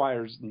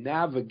requires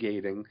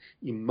navigating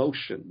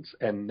emotions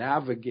and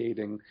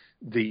navigating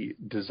the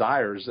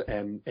desires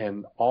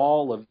and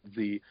all of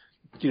the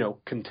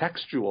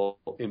contextual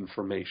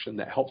information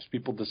that helps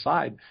people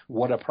decide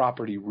what a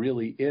property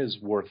really is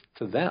worth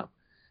to them.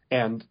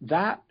 And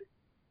that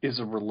is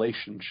a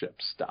relationship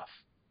stuff.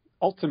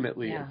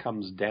 Ultimately, It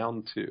comes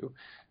down to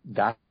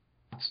that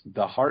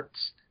the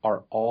hearts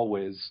are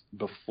always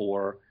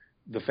before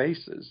the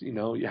faces.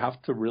 You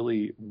have to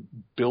really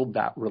build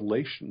that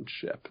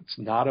relationship. It's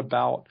not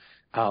about,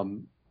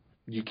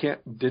 you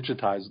can't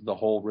digitize the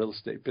whole real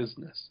estate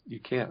business. You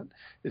can't.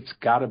 It's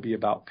got to be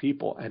about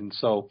people. And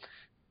so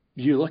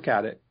you look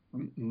at it,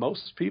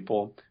 most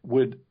people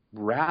would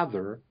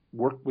rather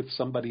work with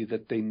somebody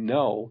that they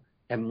know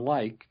and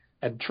like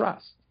and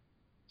trust.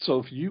 So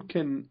if you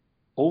can,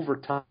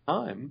 over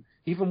time,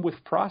 even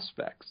with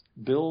prospects,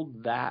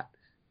 build that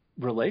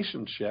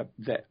relationship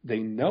that they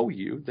know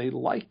you, they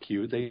like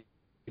you, they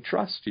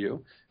trust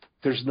you,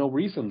 there's no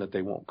reason that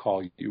they won't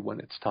call you when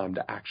it's time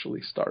to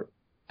actually start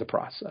the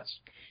process.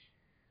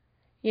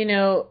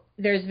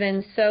 There's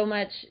been so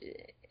much.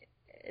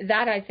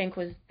 That, I think,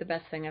 was the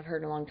best thing I've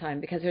heard in a long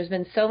time, because there's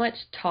been so much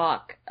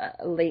talk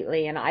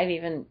lately, and I've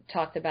even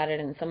talked about it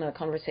in some of the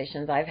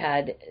conversations I've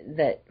had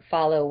that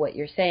follow what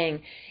you're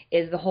saying,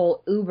 is the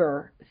whole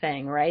Uber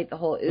thing, right? The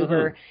whole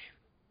Uber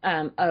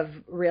of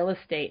real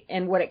estate.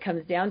 And what it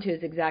comes down to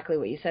is exactly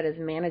what you said, is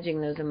managing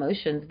those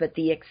emotions. But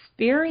the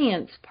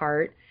experience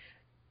part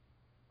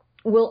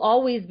will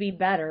always be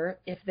better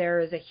if there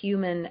is a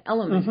human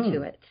element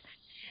to it.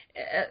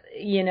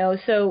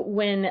 So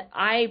when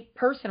I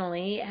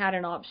personally had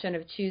an option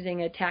of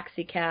choosing a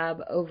taxi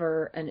cab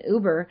over an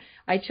Uber,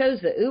 I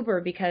chose the Uber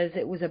because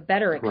it was a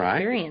better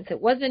experience. Right.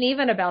 It wasn't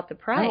even about the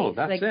price. No,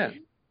 that's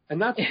it. And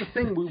that's the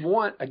thing we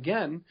want.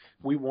 Again,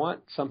 we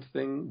want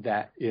something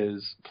that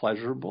is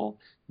pleasurable,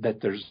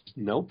 that there's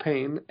no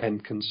pain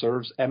and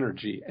conserves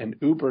energy. And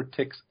Uber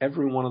ticks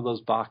every one of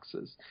those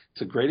boxes.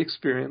 It's a great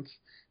experience.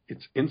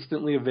 It's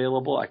instantly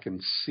available. I can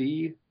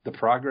see the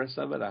progress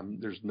of it.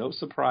 There's no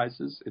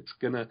surprises.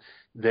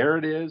 There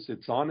it is.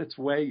 It's on its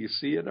way. You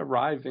see it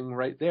arriving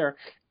right there.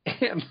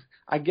 And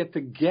I get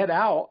to get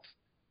out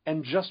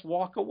and just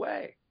walk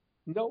away.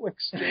 No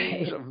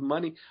exchange of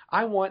money.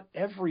 I want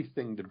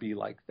everything to be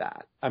like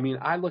that. I mean,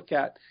 I look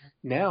at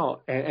now,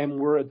 and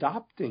we're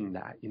adopting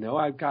that.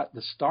 I've got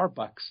the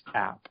Starbucks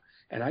app,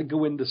 and I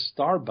go into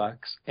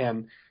Starbucks,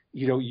 and,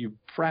 you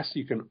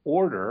can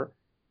order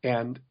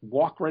and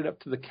walk right up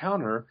to the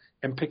counter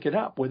and pick it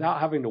up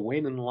without having to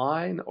wait in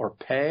line or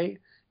pay.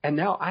 And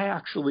now I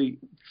actually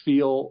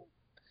feel,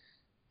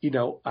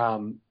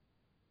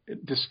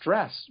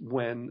 distress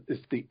if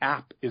the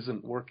app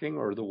isn't working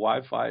or the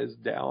Wi-Fi is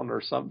down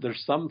or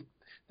there's some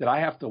that I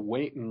have to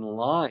wait in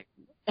line,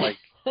 like,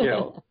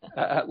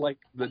 like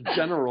the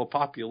general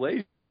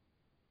population.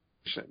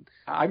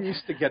 I'm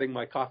used to getting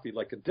my coffee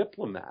like a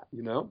diplomat,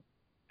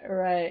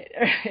 Right.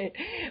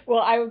 Well,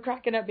 I was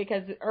cracking up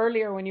because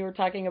earlier when you were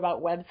talking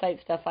about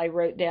website stuff, I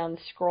wrote down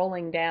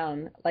scrolling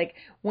down. Like,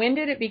 when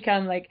did it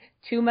become like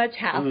too much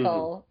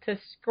hassle to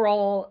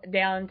scroll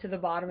down to the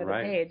bottom of the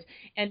page?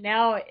 And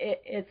now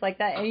it's like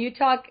that. And you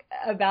talk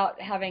about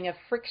having a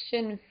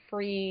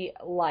friction-free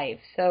life.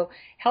 So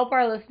help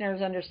our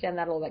listeners understand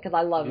that a little bit, because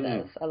I love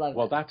this.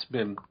 Well, that's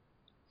been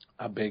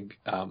a big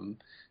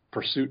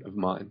pursuit of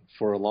mine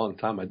for a long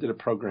time. I did a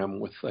program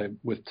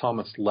with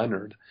Thomas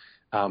Leonard.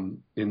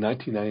 In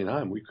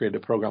 1999, we created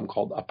a program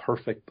called A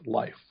Perfect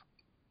Life.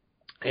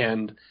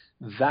 And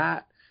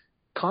that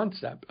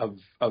concept of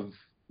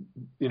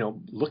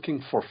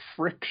looking for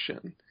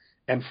friction,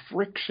 and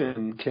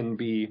friction can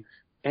be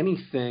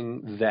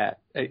anything that,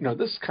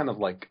 this is kind of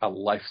like a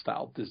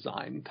lifestyle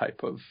design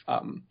type of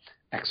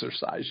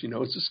exercise.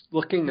 It's just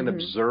looking and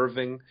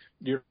observing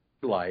your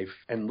life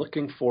and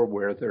looking for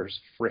where there's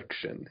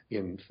friction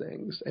in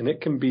things. And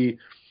it can be,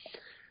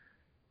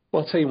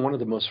 well, I'll tell you one of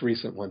the most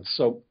recent ones.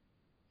 So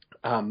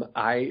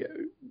I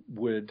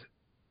would,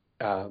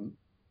 there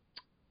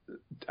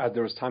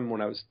was a time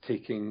when I was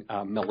taking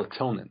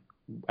melatonin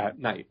at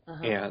night,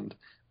 and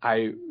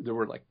there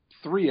were like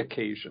 3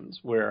 occasions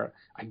where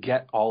I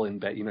get all in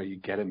bed, you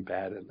get in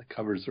bed and the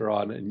covers are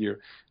on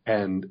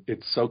and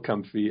it's so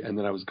comfy. And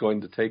then I was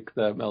going to take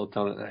the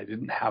melatonin and I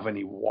didn't have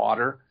any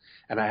water,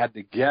 and I had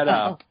to get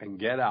up and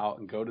get out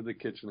and go to the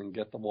kitchen and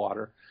get the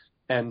water.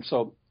 And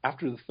so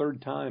after the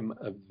 3rd time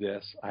of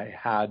this, I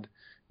had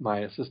my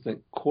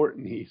assistant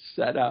Courtney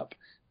set up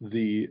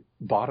the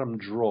bottom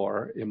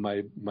drawer in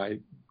my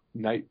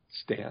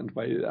nightstand,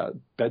 my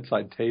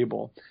bedside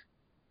table,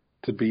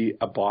 to be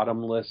a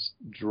bottomless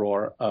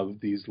drawer of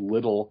these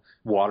little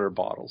water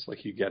bottles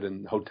like you get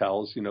in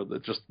hotels,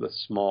 just the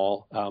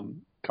small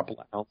couple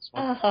of ounce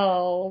ones.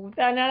 Oh,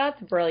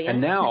 that's brilliant.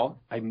 And now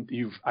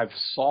I've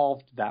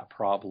solved that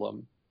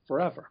problem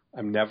forever.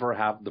 I never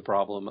have the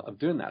problem of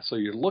doing that. So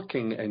you're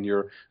looking and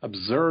you're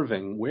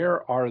observing,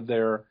 where are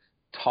there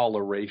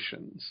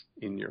tolerations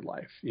in your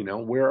life?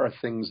 Where are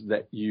things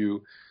that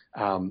you,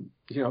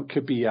 it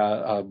could be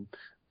a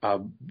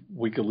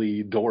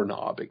wiggly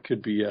doorknob. It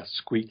could be a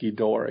squeaky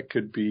door. It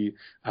could be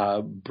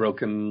a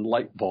broken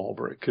light bulb,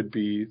 or it could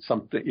be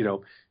something,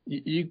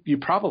 you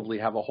probably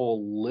have a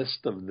whole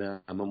list of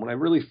them. And when I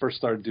really first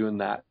started doing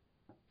that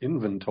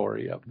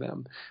inventory of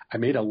them, I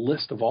made a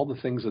list of all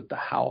the things at the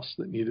house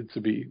that needed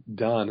to be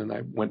done. And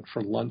I went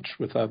for lunch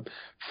with a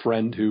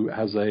friend who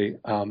has a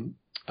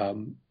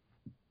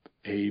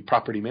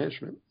property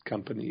management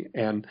company.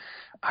 And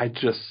I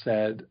just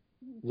said,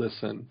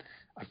 listen,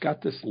 I've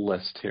got this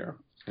list here,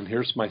 and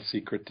here's my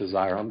secret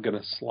desire. I'm going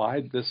to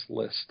slide this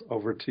list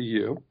over to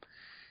you,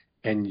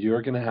 and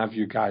you're going to have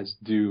you guys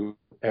do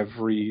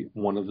every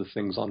one of the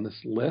things on this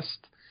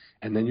list.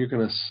 And then you're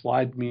going to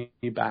slide me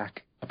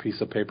back a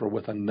piece of paper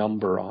with a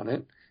number on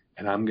it,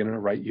 and I'm going to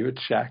write you a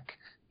check,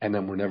 and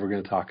then we're never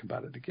going to talk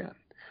about it again.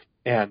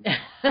 And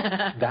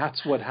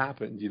that's what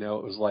happened. It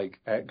was like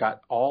I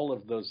got all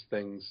of those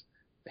things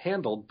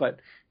handled.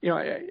 But,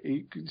 I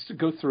used to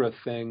go through a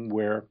thing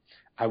where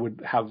I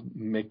would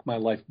make my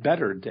life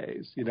better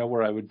days,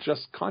 where I would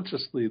just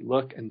consciously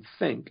look and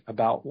think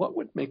about what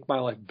would make my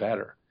life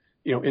better,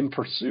 in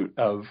pursuit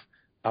of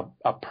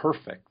a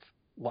perfect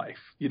life.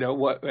 And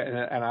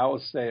I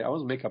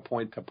always make a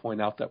point to point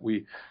out that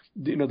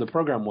the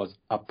program was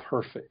a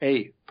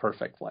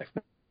perfect life,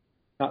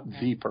 not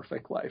the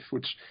perfect life,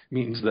 which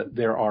means that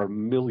there are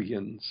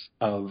millions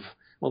of,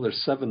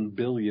 there's 7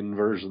 billion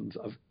versions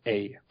of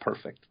a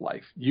perfect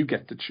life. You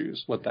get to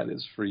choose what that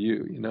is for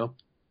you,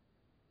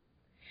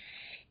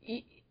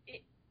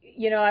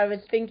 I was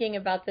thinking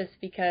about this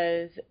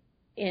because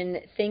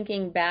in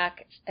thinking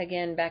back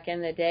in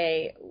the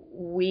day,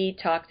 we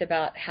talked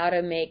about how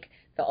to make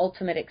the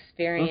ultimate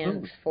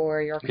experience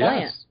for your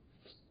client. Yes.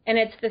 And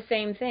it's the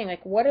same thing.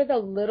 Like, what are the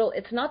little,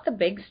 it's not the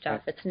big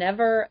stuff. It's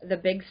never the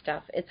big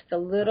stuff. It's the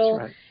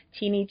little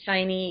teeny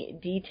tiny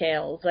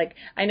details. Like,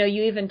 I know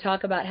you even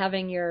talk about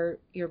having your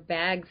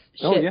bags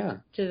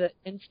shipped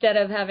instead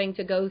of having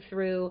to go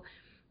through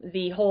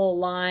the whole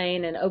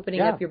line and opening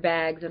up your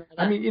bags and all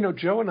that. I mean,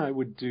 Joe and I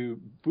would do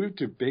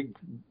big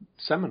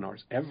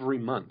seminars every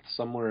month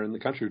somewhere in the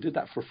country. We did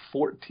that for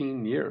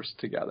 14 years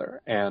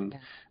together. And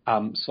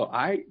so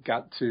I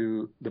got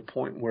to the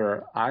point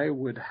where I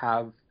would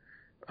have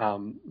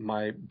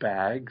my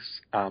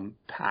bags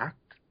packed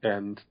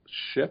and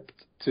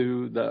shipped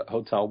to the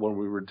hotel when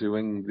we were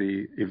doing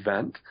the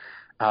event.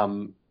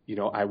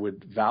 I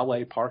would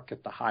valet park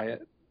at the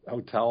Hyatt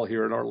Hotel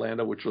here in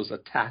Orlando, which was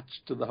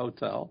attached to the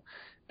hotel,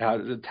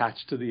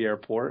 attached to the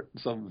airport.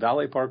 So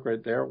valet park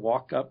right there,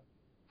 go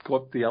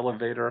up the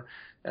elevator,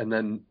 and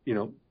then,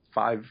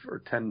 5 or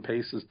 10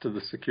 paces to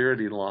the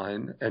security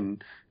line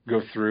and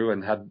go through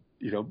and had,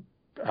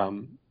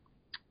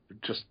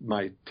 just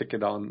my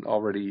ticket on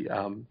already,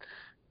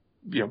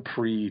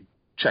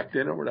 pre-checked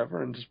in or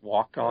whatever, and just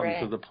walk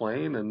onto the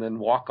plane and then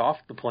walk off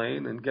the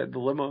plane and get the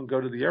limo and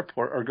go to the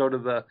airport or go to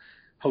the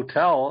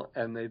hotel,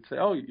 and they'd say,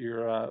 "Oh,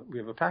 we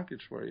have a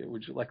package for you.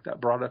 Would you like that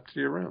brought up to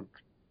your room?"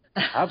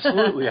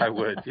 Absolutely, I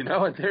would.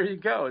 And there you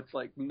go. It's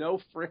like no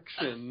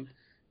friction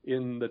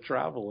in the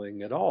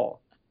traveling at all.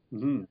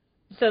 Mm-hmm.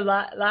 So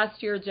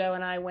last year, Joe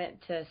and I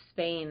went to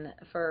Spain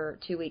for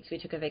 2 weeks. We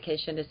took a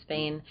vacation to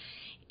Spain,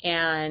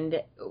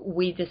 and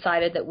we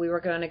decided that we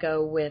were going to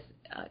go with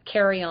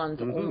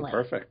carry-ons only.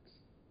 Perfect.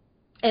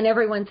 And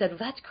everyone said, well,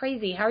 that's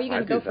crazy. How are you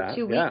going to go for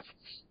 2 weeks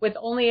with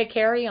only a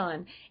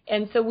carry-on?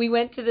 And so we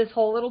went to this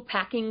whole little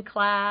packing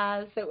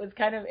class. It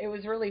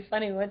was really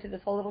funny. We went to this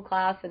whole little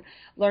class and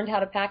learned how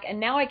to pack. And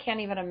now I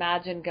can't even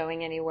imagine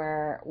going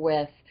anywhere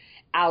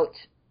without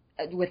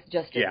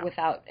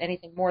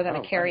anything more than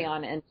a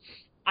carry-on. And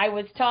I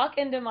was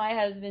talking to my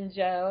husband,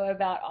 Joe,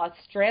 about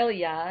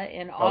Australia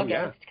in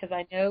August, because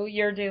I know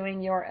you're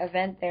doing your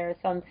event there.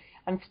 So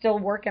I'm still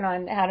working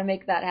on how to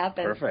make that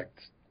happen. Perfect.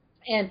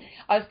 And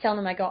I was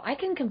telling him,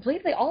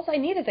 all I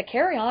need is a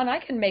carry-on. I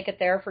can make it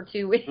there for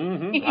 2 weeks.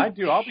 Mm-hmm. I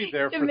do. I'll be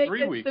there for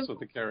 3 weeks with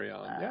the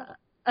carry-on.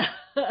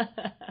 Yeah.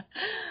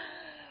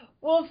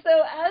 Well, so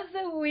as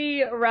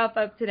we wrap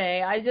up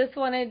today, I just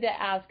wanted to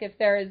ask if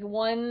there is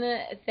one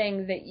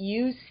thing that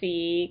you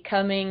see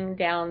coming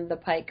down the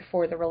pike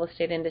for the real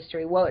estate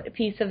industry. What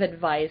piece of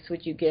advice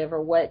would you give,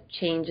 or what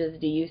changes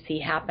do you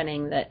see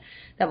happening that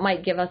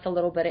might give us a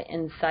little bit of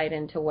insight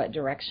into what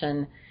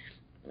direction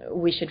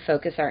we should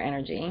focus our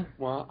energy?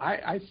 Well,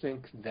 I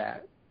think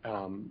that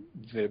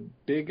the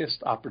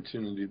biggest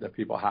opportunity that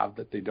people have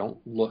that they don't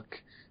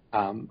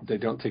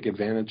take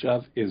advantage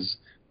of is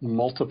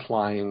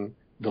multiplying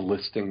the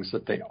listings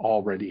that they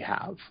already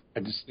have.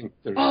 I just think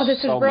there's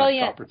so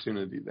much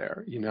opportunity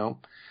there,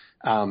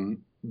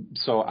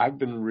 So I've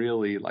been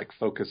really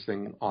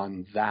focusing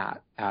on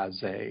that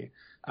as a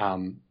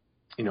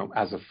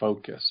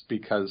focus,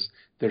 because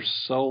there's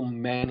so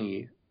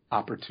many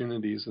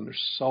opportunities and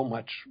there's so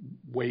much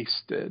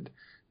wasted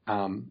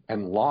and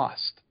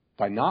lost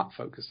by not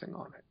focusing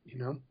on it,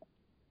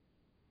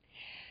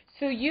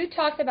 So you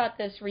talked about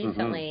this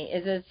recently.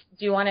 Mm-hmm.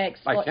 Do you want to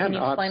explain? Can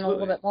you explain a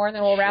little bit more, and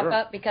then we'll wrap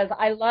up? Because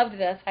I loved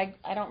this. I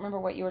don't remember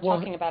what you were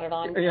talking about it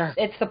on. Yeah.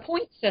 It's the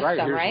point system, right?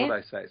 Here's what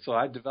I say. So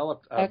I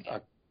developed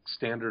a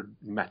standard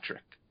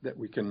metric that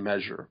we can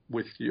measure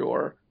with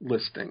your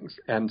listings.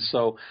 And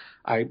so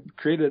I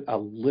created a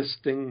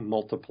listing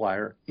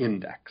multiplier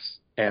index.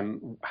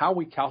 And how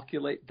we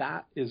calculate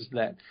that is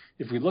that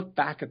if we look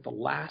back at the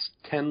last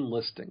 10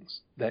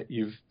 listings that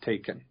you've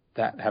taken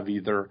that have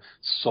either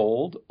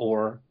sold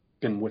or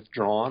been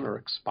withdrawn or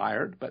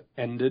expired but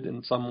ended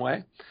in some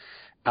way,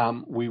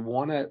 we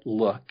want to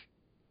look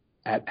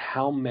at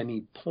how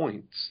many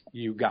points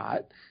you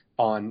got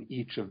on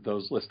each of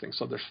those listings.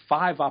 So there's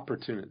 5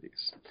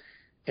 opportunities.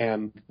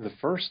 And the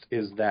first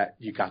is that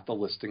you got the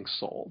listing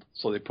sold.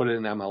 So they put it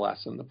in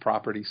MLS and the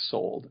property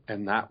sold,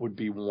 and that would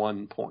be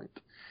 1 point.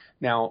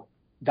 Now,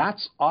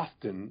 that's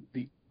often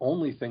the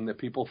only thing that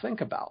people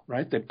think about,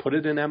 right? They put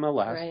it in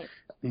MLS,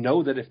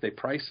 know that if they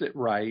price it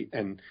right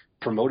and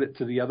promote it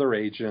to the other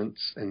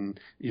agents and,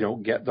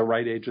 get the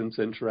right agents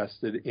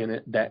interested in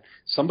it, that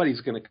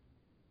somebody's going to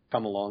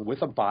come along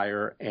with a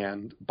buyer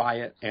and buy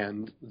it,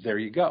 and there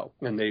you go.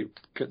 And they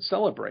could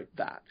celebrate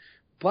that.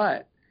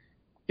 But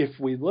if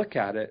we look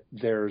at it,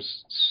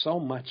 there's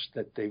so much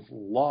that they've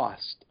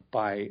lost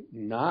by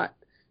not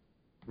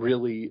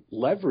really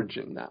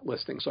leveraging that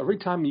listing. So every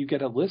time you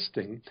get a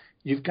listing,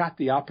 you've got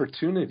the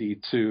opportunity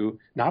to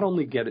not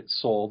only get it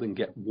sold and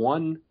get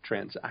one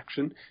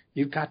transaction,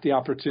 you've got the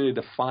opportunity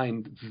to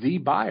find the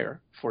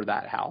buyer for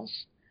that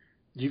house.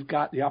 You've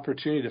got the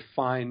opportunity to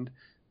find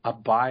a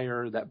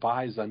buyer that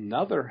buys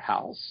another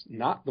house,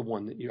 not the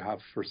one that you have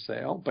for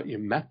sale, but you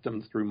met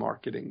them through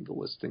marketing the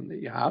listing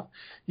that you have.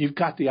 You've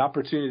got the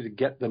opportunity to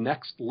get the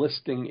next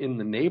listing in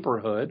the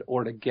neighborhood,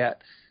 or to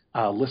get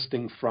a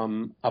listing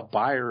from a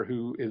buyer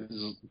who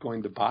is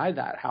going to buy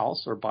that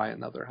house or buy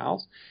another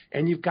house.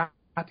 And you've got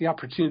the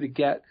opportunity to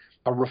get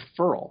a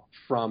referral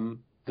from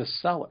the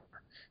seller.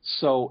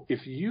 So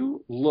if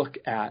you look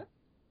at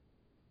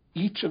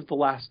each of the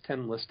last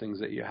 10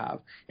 listings that you have,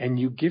 and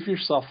you give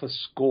yourself a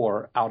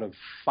score out of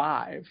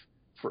 5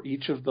 for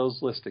each of those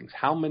listings,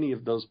 how many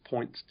of those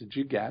points did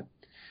you get?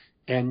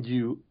 And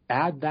you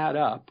add that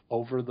up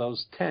over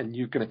those 10,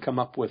 you're going to come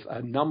up with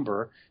a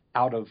number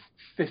out of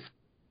 50.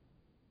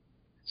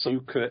 So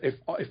you could,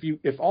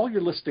 if all your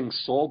listings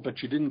sold,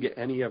 but you didn't get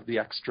any of the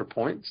extra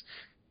points,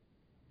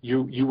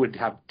 you would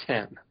have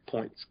 10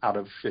 points out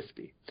of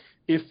 50.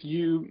 If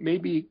you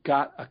maybe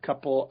got a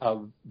couple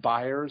of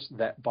buyers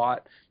that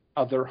bought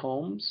other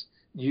homes,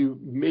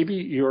 maybe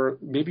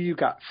you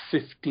got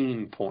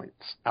 15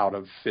 points out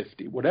of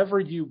 50. Whatever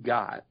you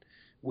got,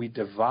 we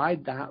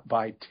divide that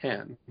by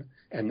 10,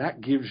 and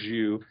that gives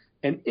you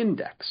an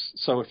index.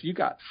 So if you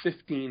got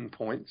 15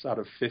 points out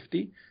of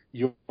 50,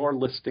 your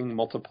listing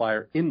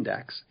multiplier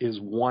index is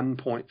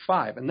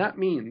 1.5. And that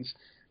means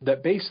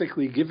that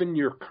basically, given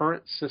your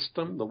current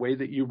system, the way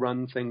that you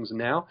run things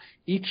now,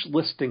 each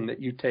listing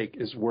that you take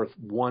is worth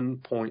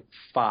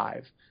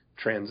 1.5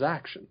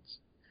 transactions.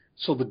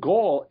 So the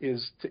goal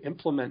is to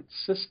implement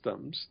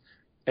systems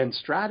and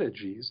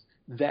strategies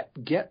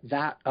that get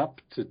that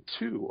up to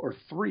 2 or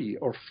 3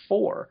 or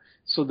 4,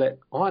 so that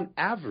on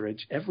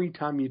average, every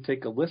time you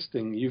take a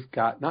listing, you've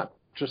got not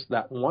just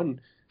that one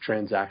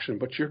transaction,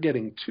 but you're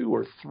getting 2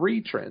 or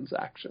 3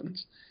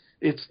 transactions.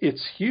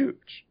 It's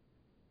huge.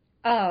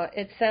 Oh,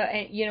 it's so,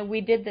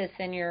 we did this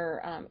in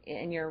your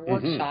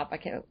workshop. I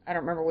don't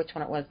remember which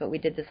one it was, but we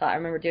did this. I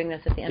remember doing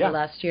this at the end of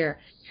last year,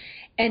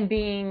 and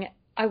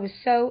I was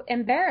so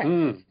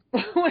embarrassed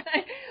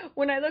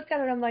when I looked at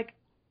it. I'm like,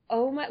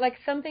 oh my, like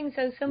something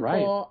so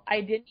simple, right,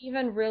 I didn't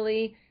even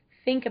really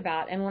think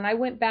about. And when I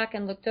went back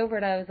and looked over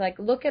it, I was like,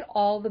 look at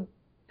all the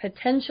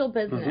potential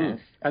business.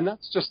 And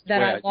that's just the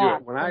way I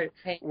do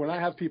it. When I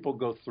have people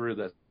go through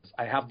this,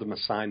 I have them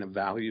assign a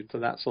value to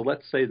that. So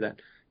let's say that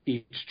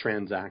each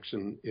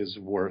transaction is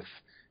worth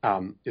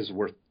 $10,000,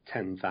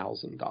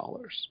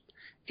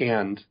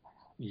 and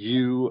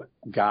you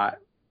got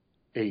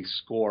a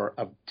score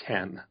of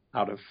 10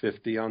 out of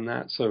 50 on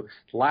that. So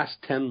the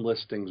last 10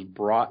 listings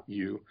brought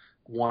you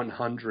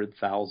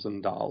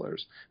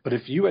 $100,000. But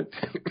if you had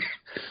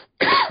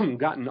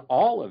gotten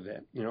all of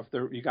it,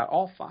 if you got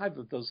all 5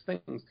 of those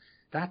things,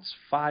 that's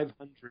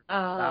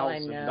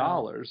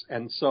 $500,000.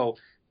 And so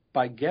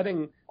by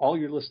getting all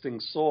your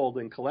listings sold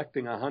and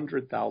collecting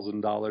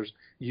 $100,000,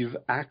 you've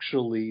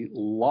actually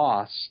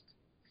lost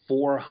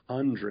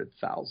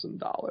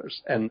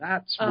 $400,000. And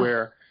that's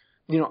where,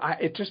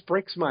 it just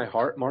breaks my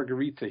heart,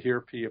 Marguerite, to hear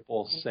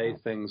people say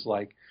things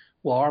like,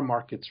 well, our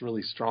market's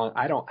really strong.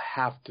 I don't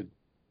have to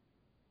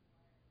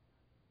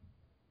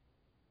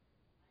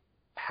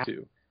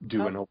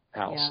do an open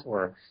house,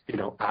 or,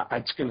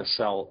 it's going to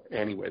sell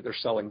anyway. They're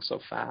selling so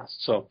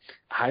fast. So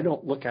I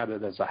don't look at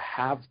it as a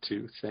have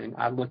to thing.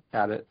 I look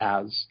at it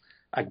as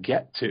a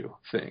get to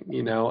thing,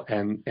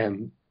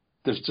 and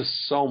there's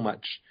just so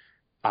much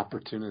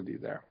opportunity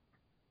there.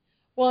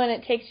 Well, and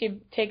it takes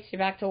you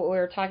back to what we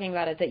were talking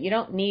about, is that you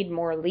don't need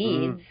more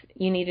leads.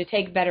 You need to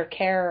take better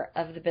care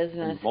of the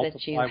business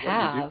that you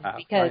have,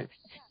 because right.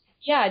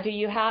 Yeah,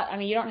 you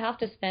don't have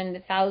to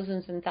spend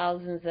thousands and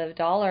thousands of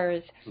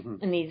dollars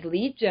in these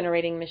lead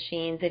generating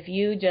machines. If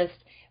you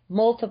just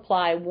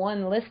multiply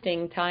one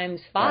listing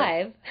times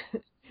 5,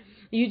 right.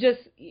 You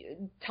just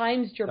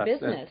times your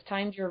business,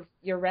 times your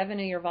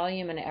revenue, your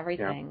volume, and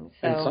everything.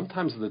 Yeah. So, and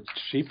sometimes the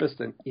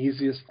cheapest and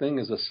easiest thing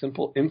is a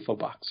simple info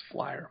box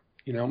flyer.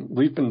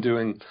 We've been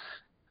doing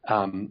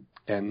an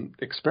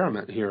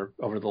experiment here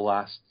over the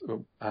last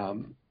 2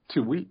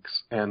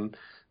 weeks, and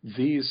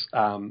these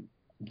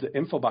the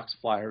InfoBox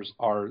flyers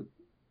are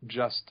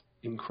just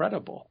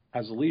incredible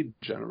as lead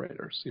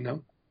generators,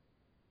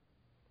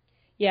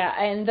 Yeah,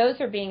 and those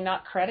are being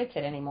not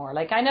credited anymore.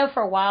 Like, I know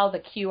for a while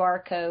the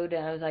QR code,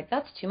 and I was like,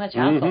 that's too much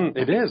hassle.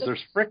 It is.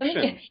 There's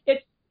friction.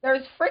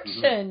 There's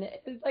friction.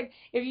 It's like,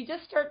 if you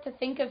just start to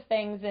think of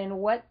things and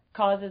what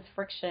causes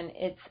friction,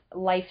 it's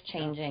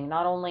life-changing,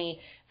 not only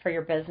for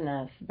your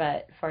business,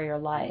 but for your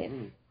life.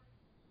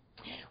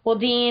 Well,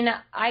 Dean,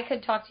 I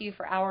could talk to you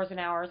for hours and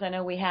hours. I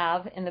know we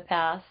have in the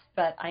past,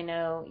 but I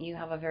know you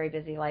have a very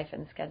busy life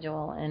and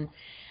schedule, and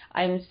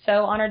I'm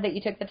so honored that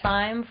you took the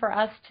time for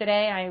us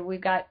today. We've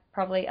got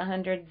probably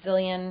 100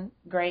 zillion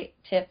great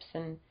tips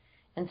and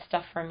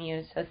stuff from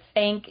you, so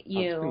thank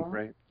you. That's been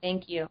great.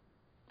 Thank you.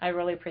 I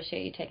really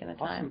appreciate you taking the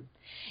time. Awesome.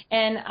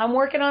 And I'm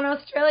working on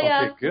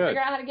Australia. Okay, good.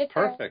 Figure out how to get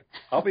there. Perfect.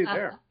 I'll be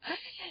there.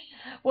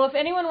 Well, if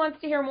anyone wants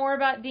to hear more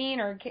about Dean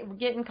or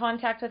get in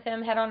contact with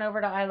him, head on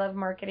over to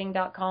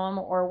ilovemarketing.com,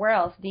 or where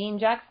else?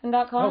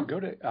 DeanJackson.com? Oh,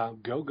 go to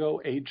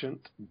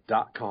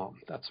gogoagent.com.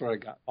 That's where I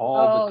got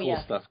all the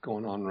cool stuff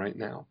going on right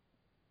now.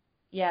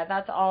 Yeah,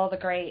 that's all the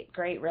great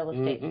real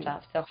estate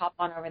stuff. So hop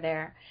on over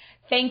there.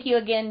 Thank you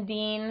again,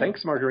 Dean.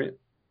 Thanks, Marguerite.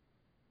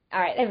 All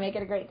right, and make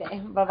it a great day.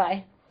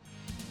 Bye-bye.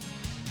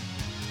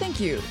 Thank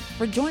you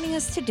for joining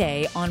us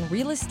today on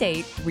Real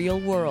Estate Real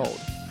World,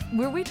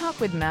 where we talk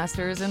with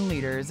masters and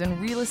leaders in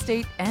real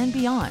estate and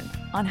beyond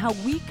on how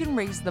we can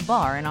raise the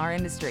bar in our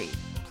industry.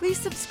 Please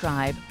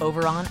subscribe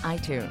over on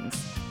iTunes.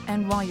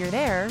 And while you're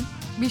there,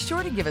 be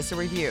sure to give us a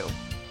review.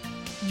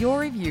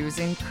 Your reviews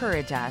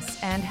encourage us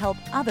and help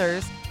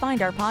others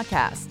find our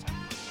podcast.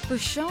 For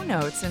show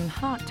notes and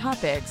hot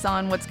topics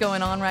on what's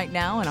going on right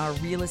now in our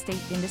real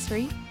estate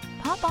industry,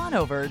 pop on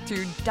over to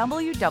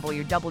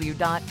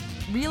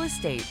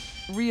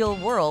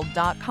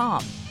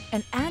www.realestaterealworld.com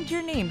and add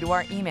your name to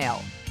our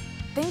email.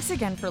 Thanks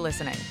again for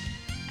listening.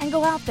 And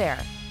go out there.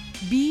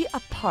 Be a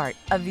part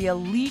of the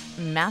elite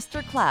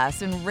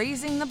masterclass in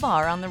raising the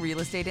bar on the real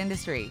estate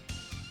industry.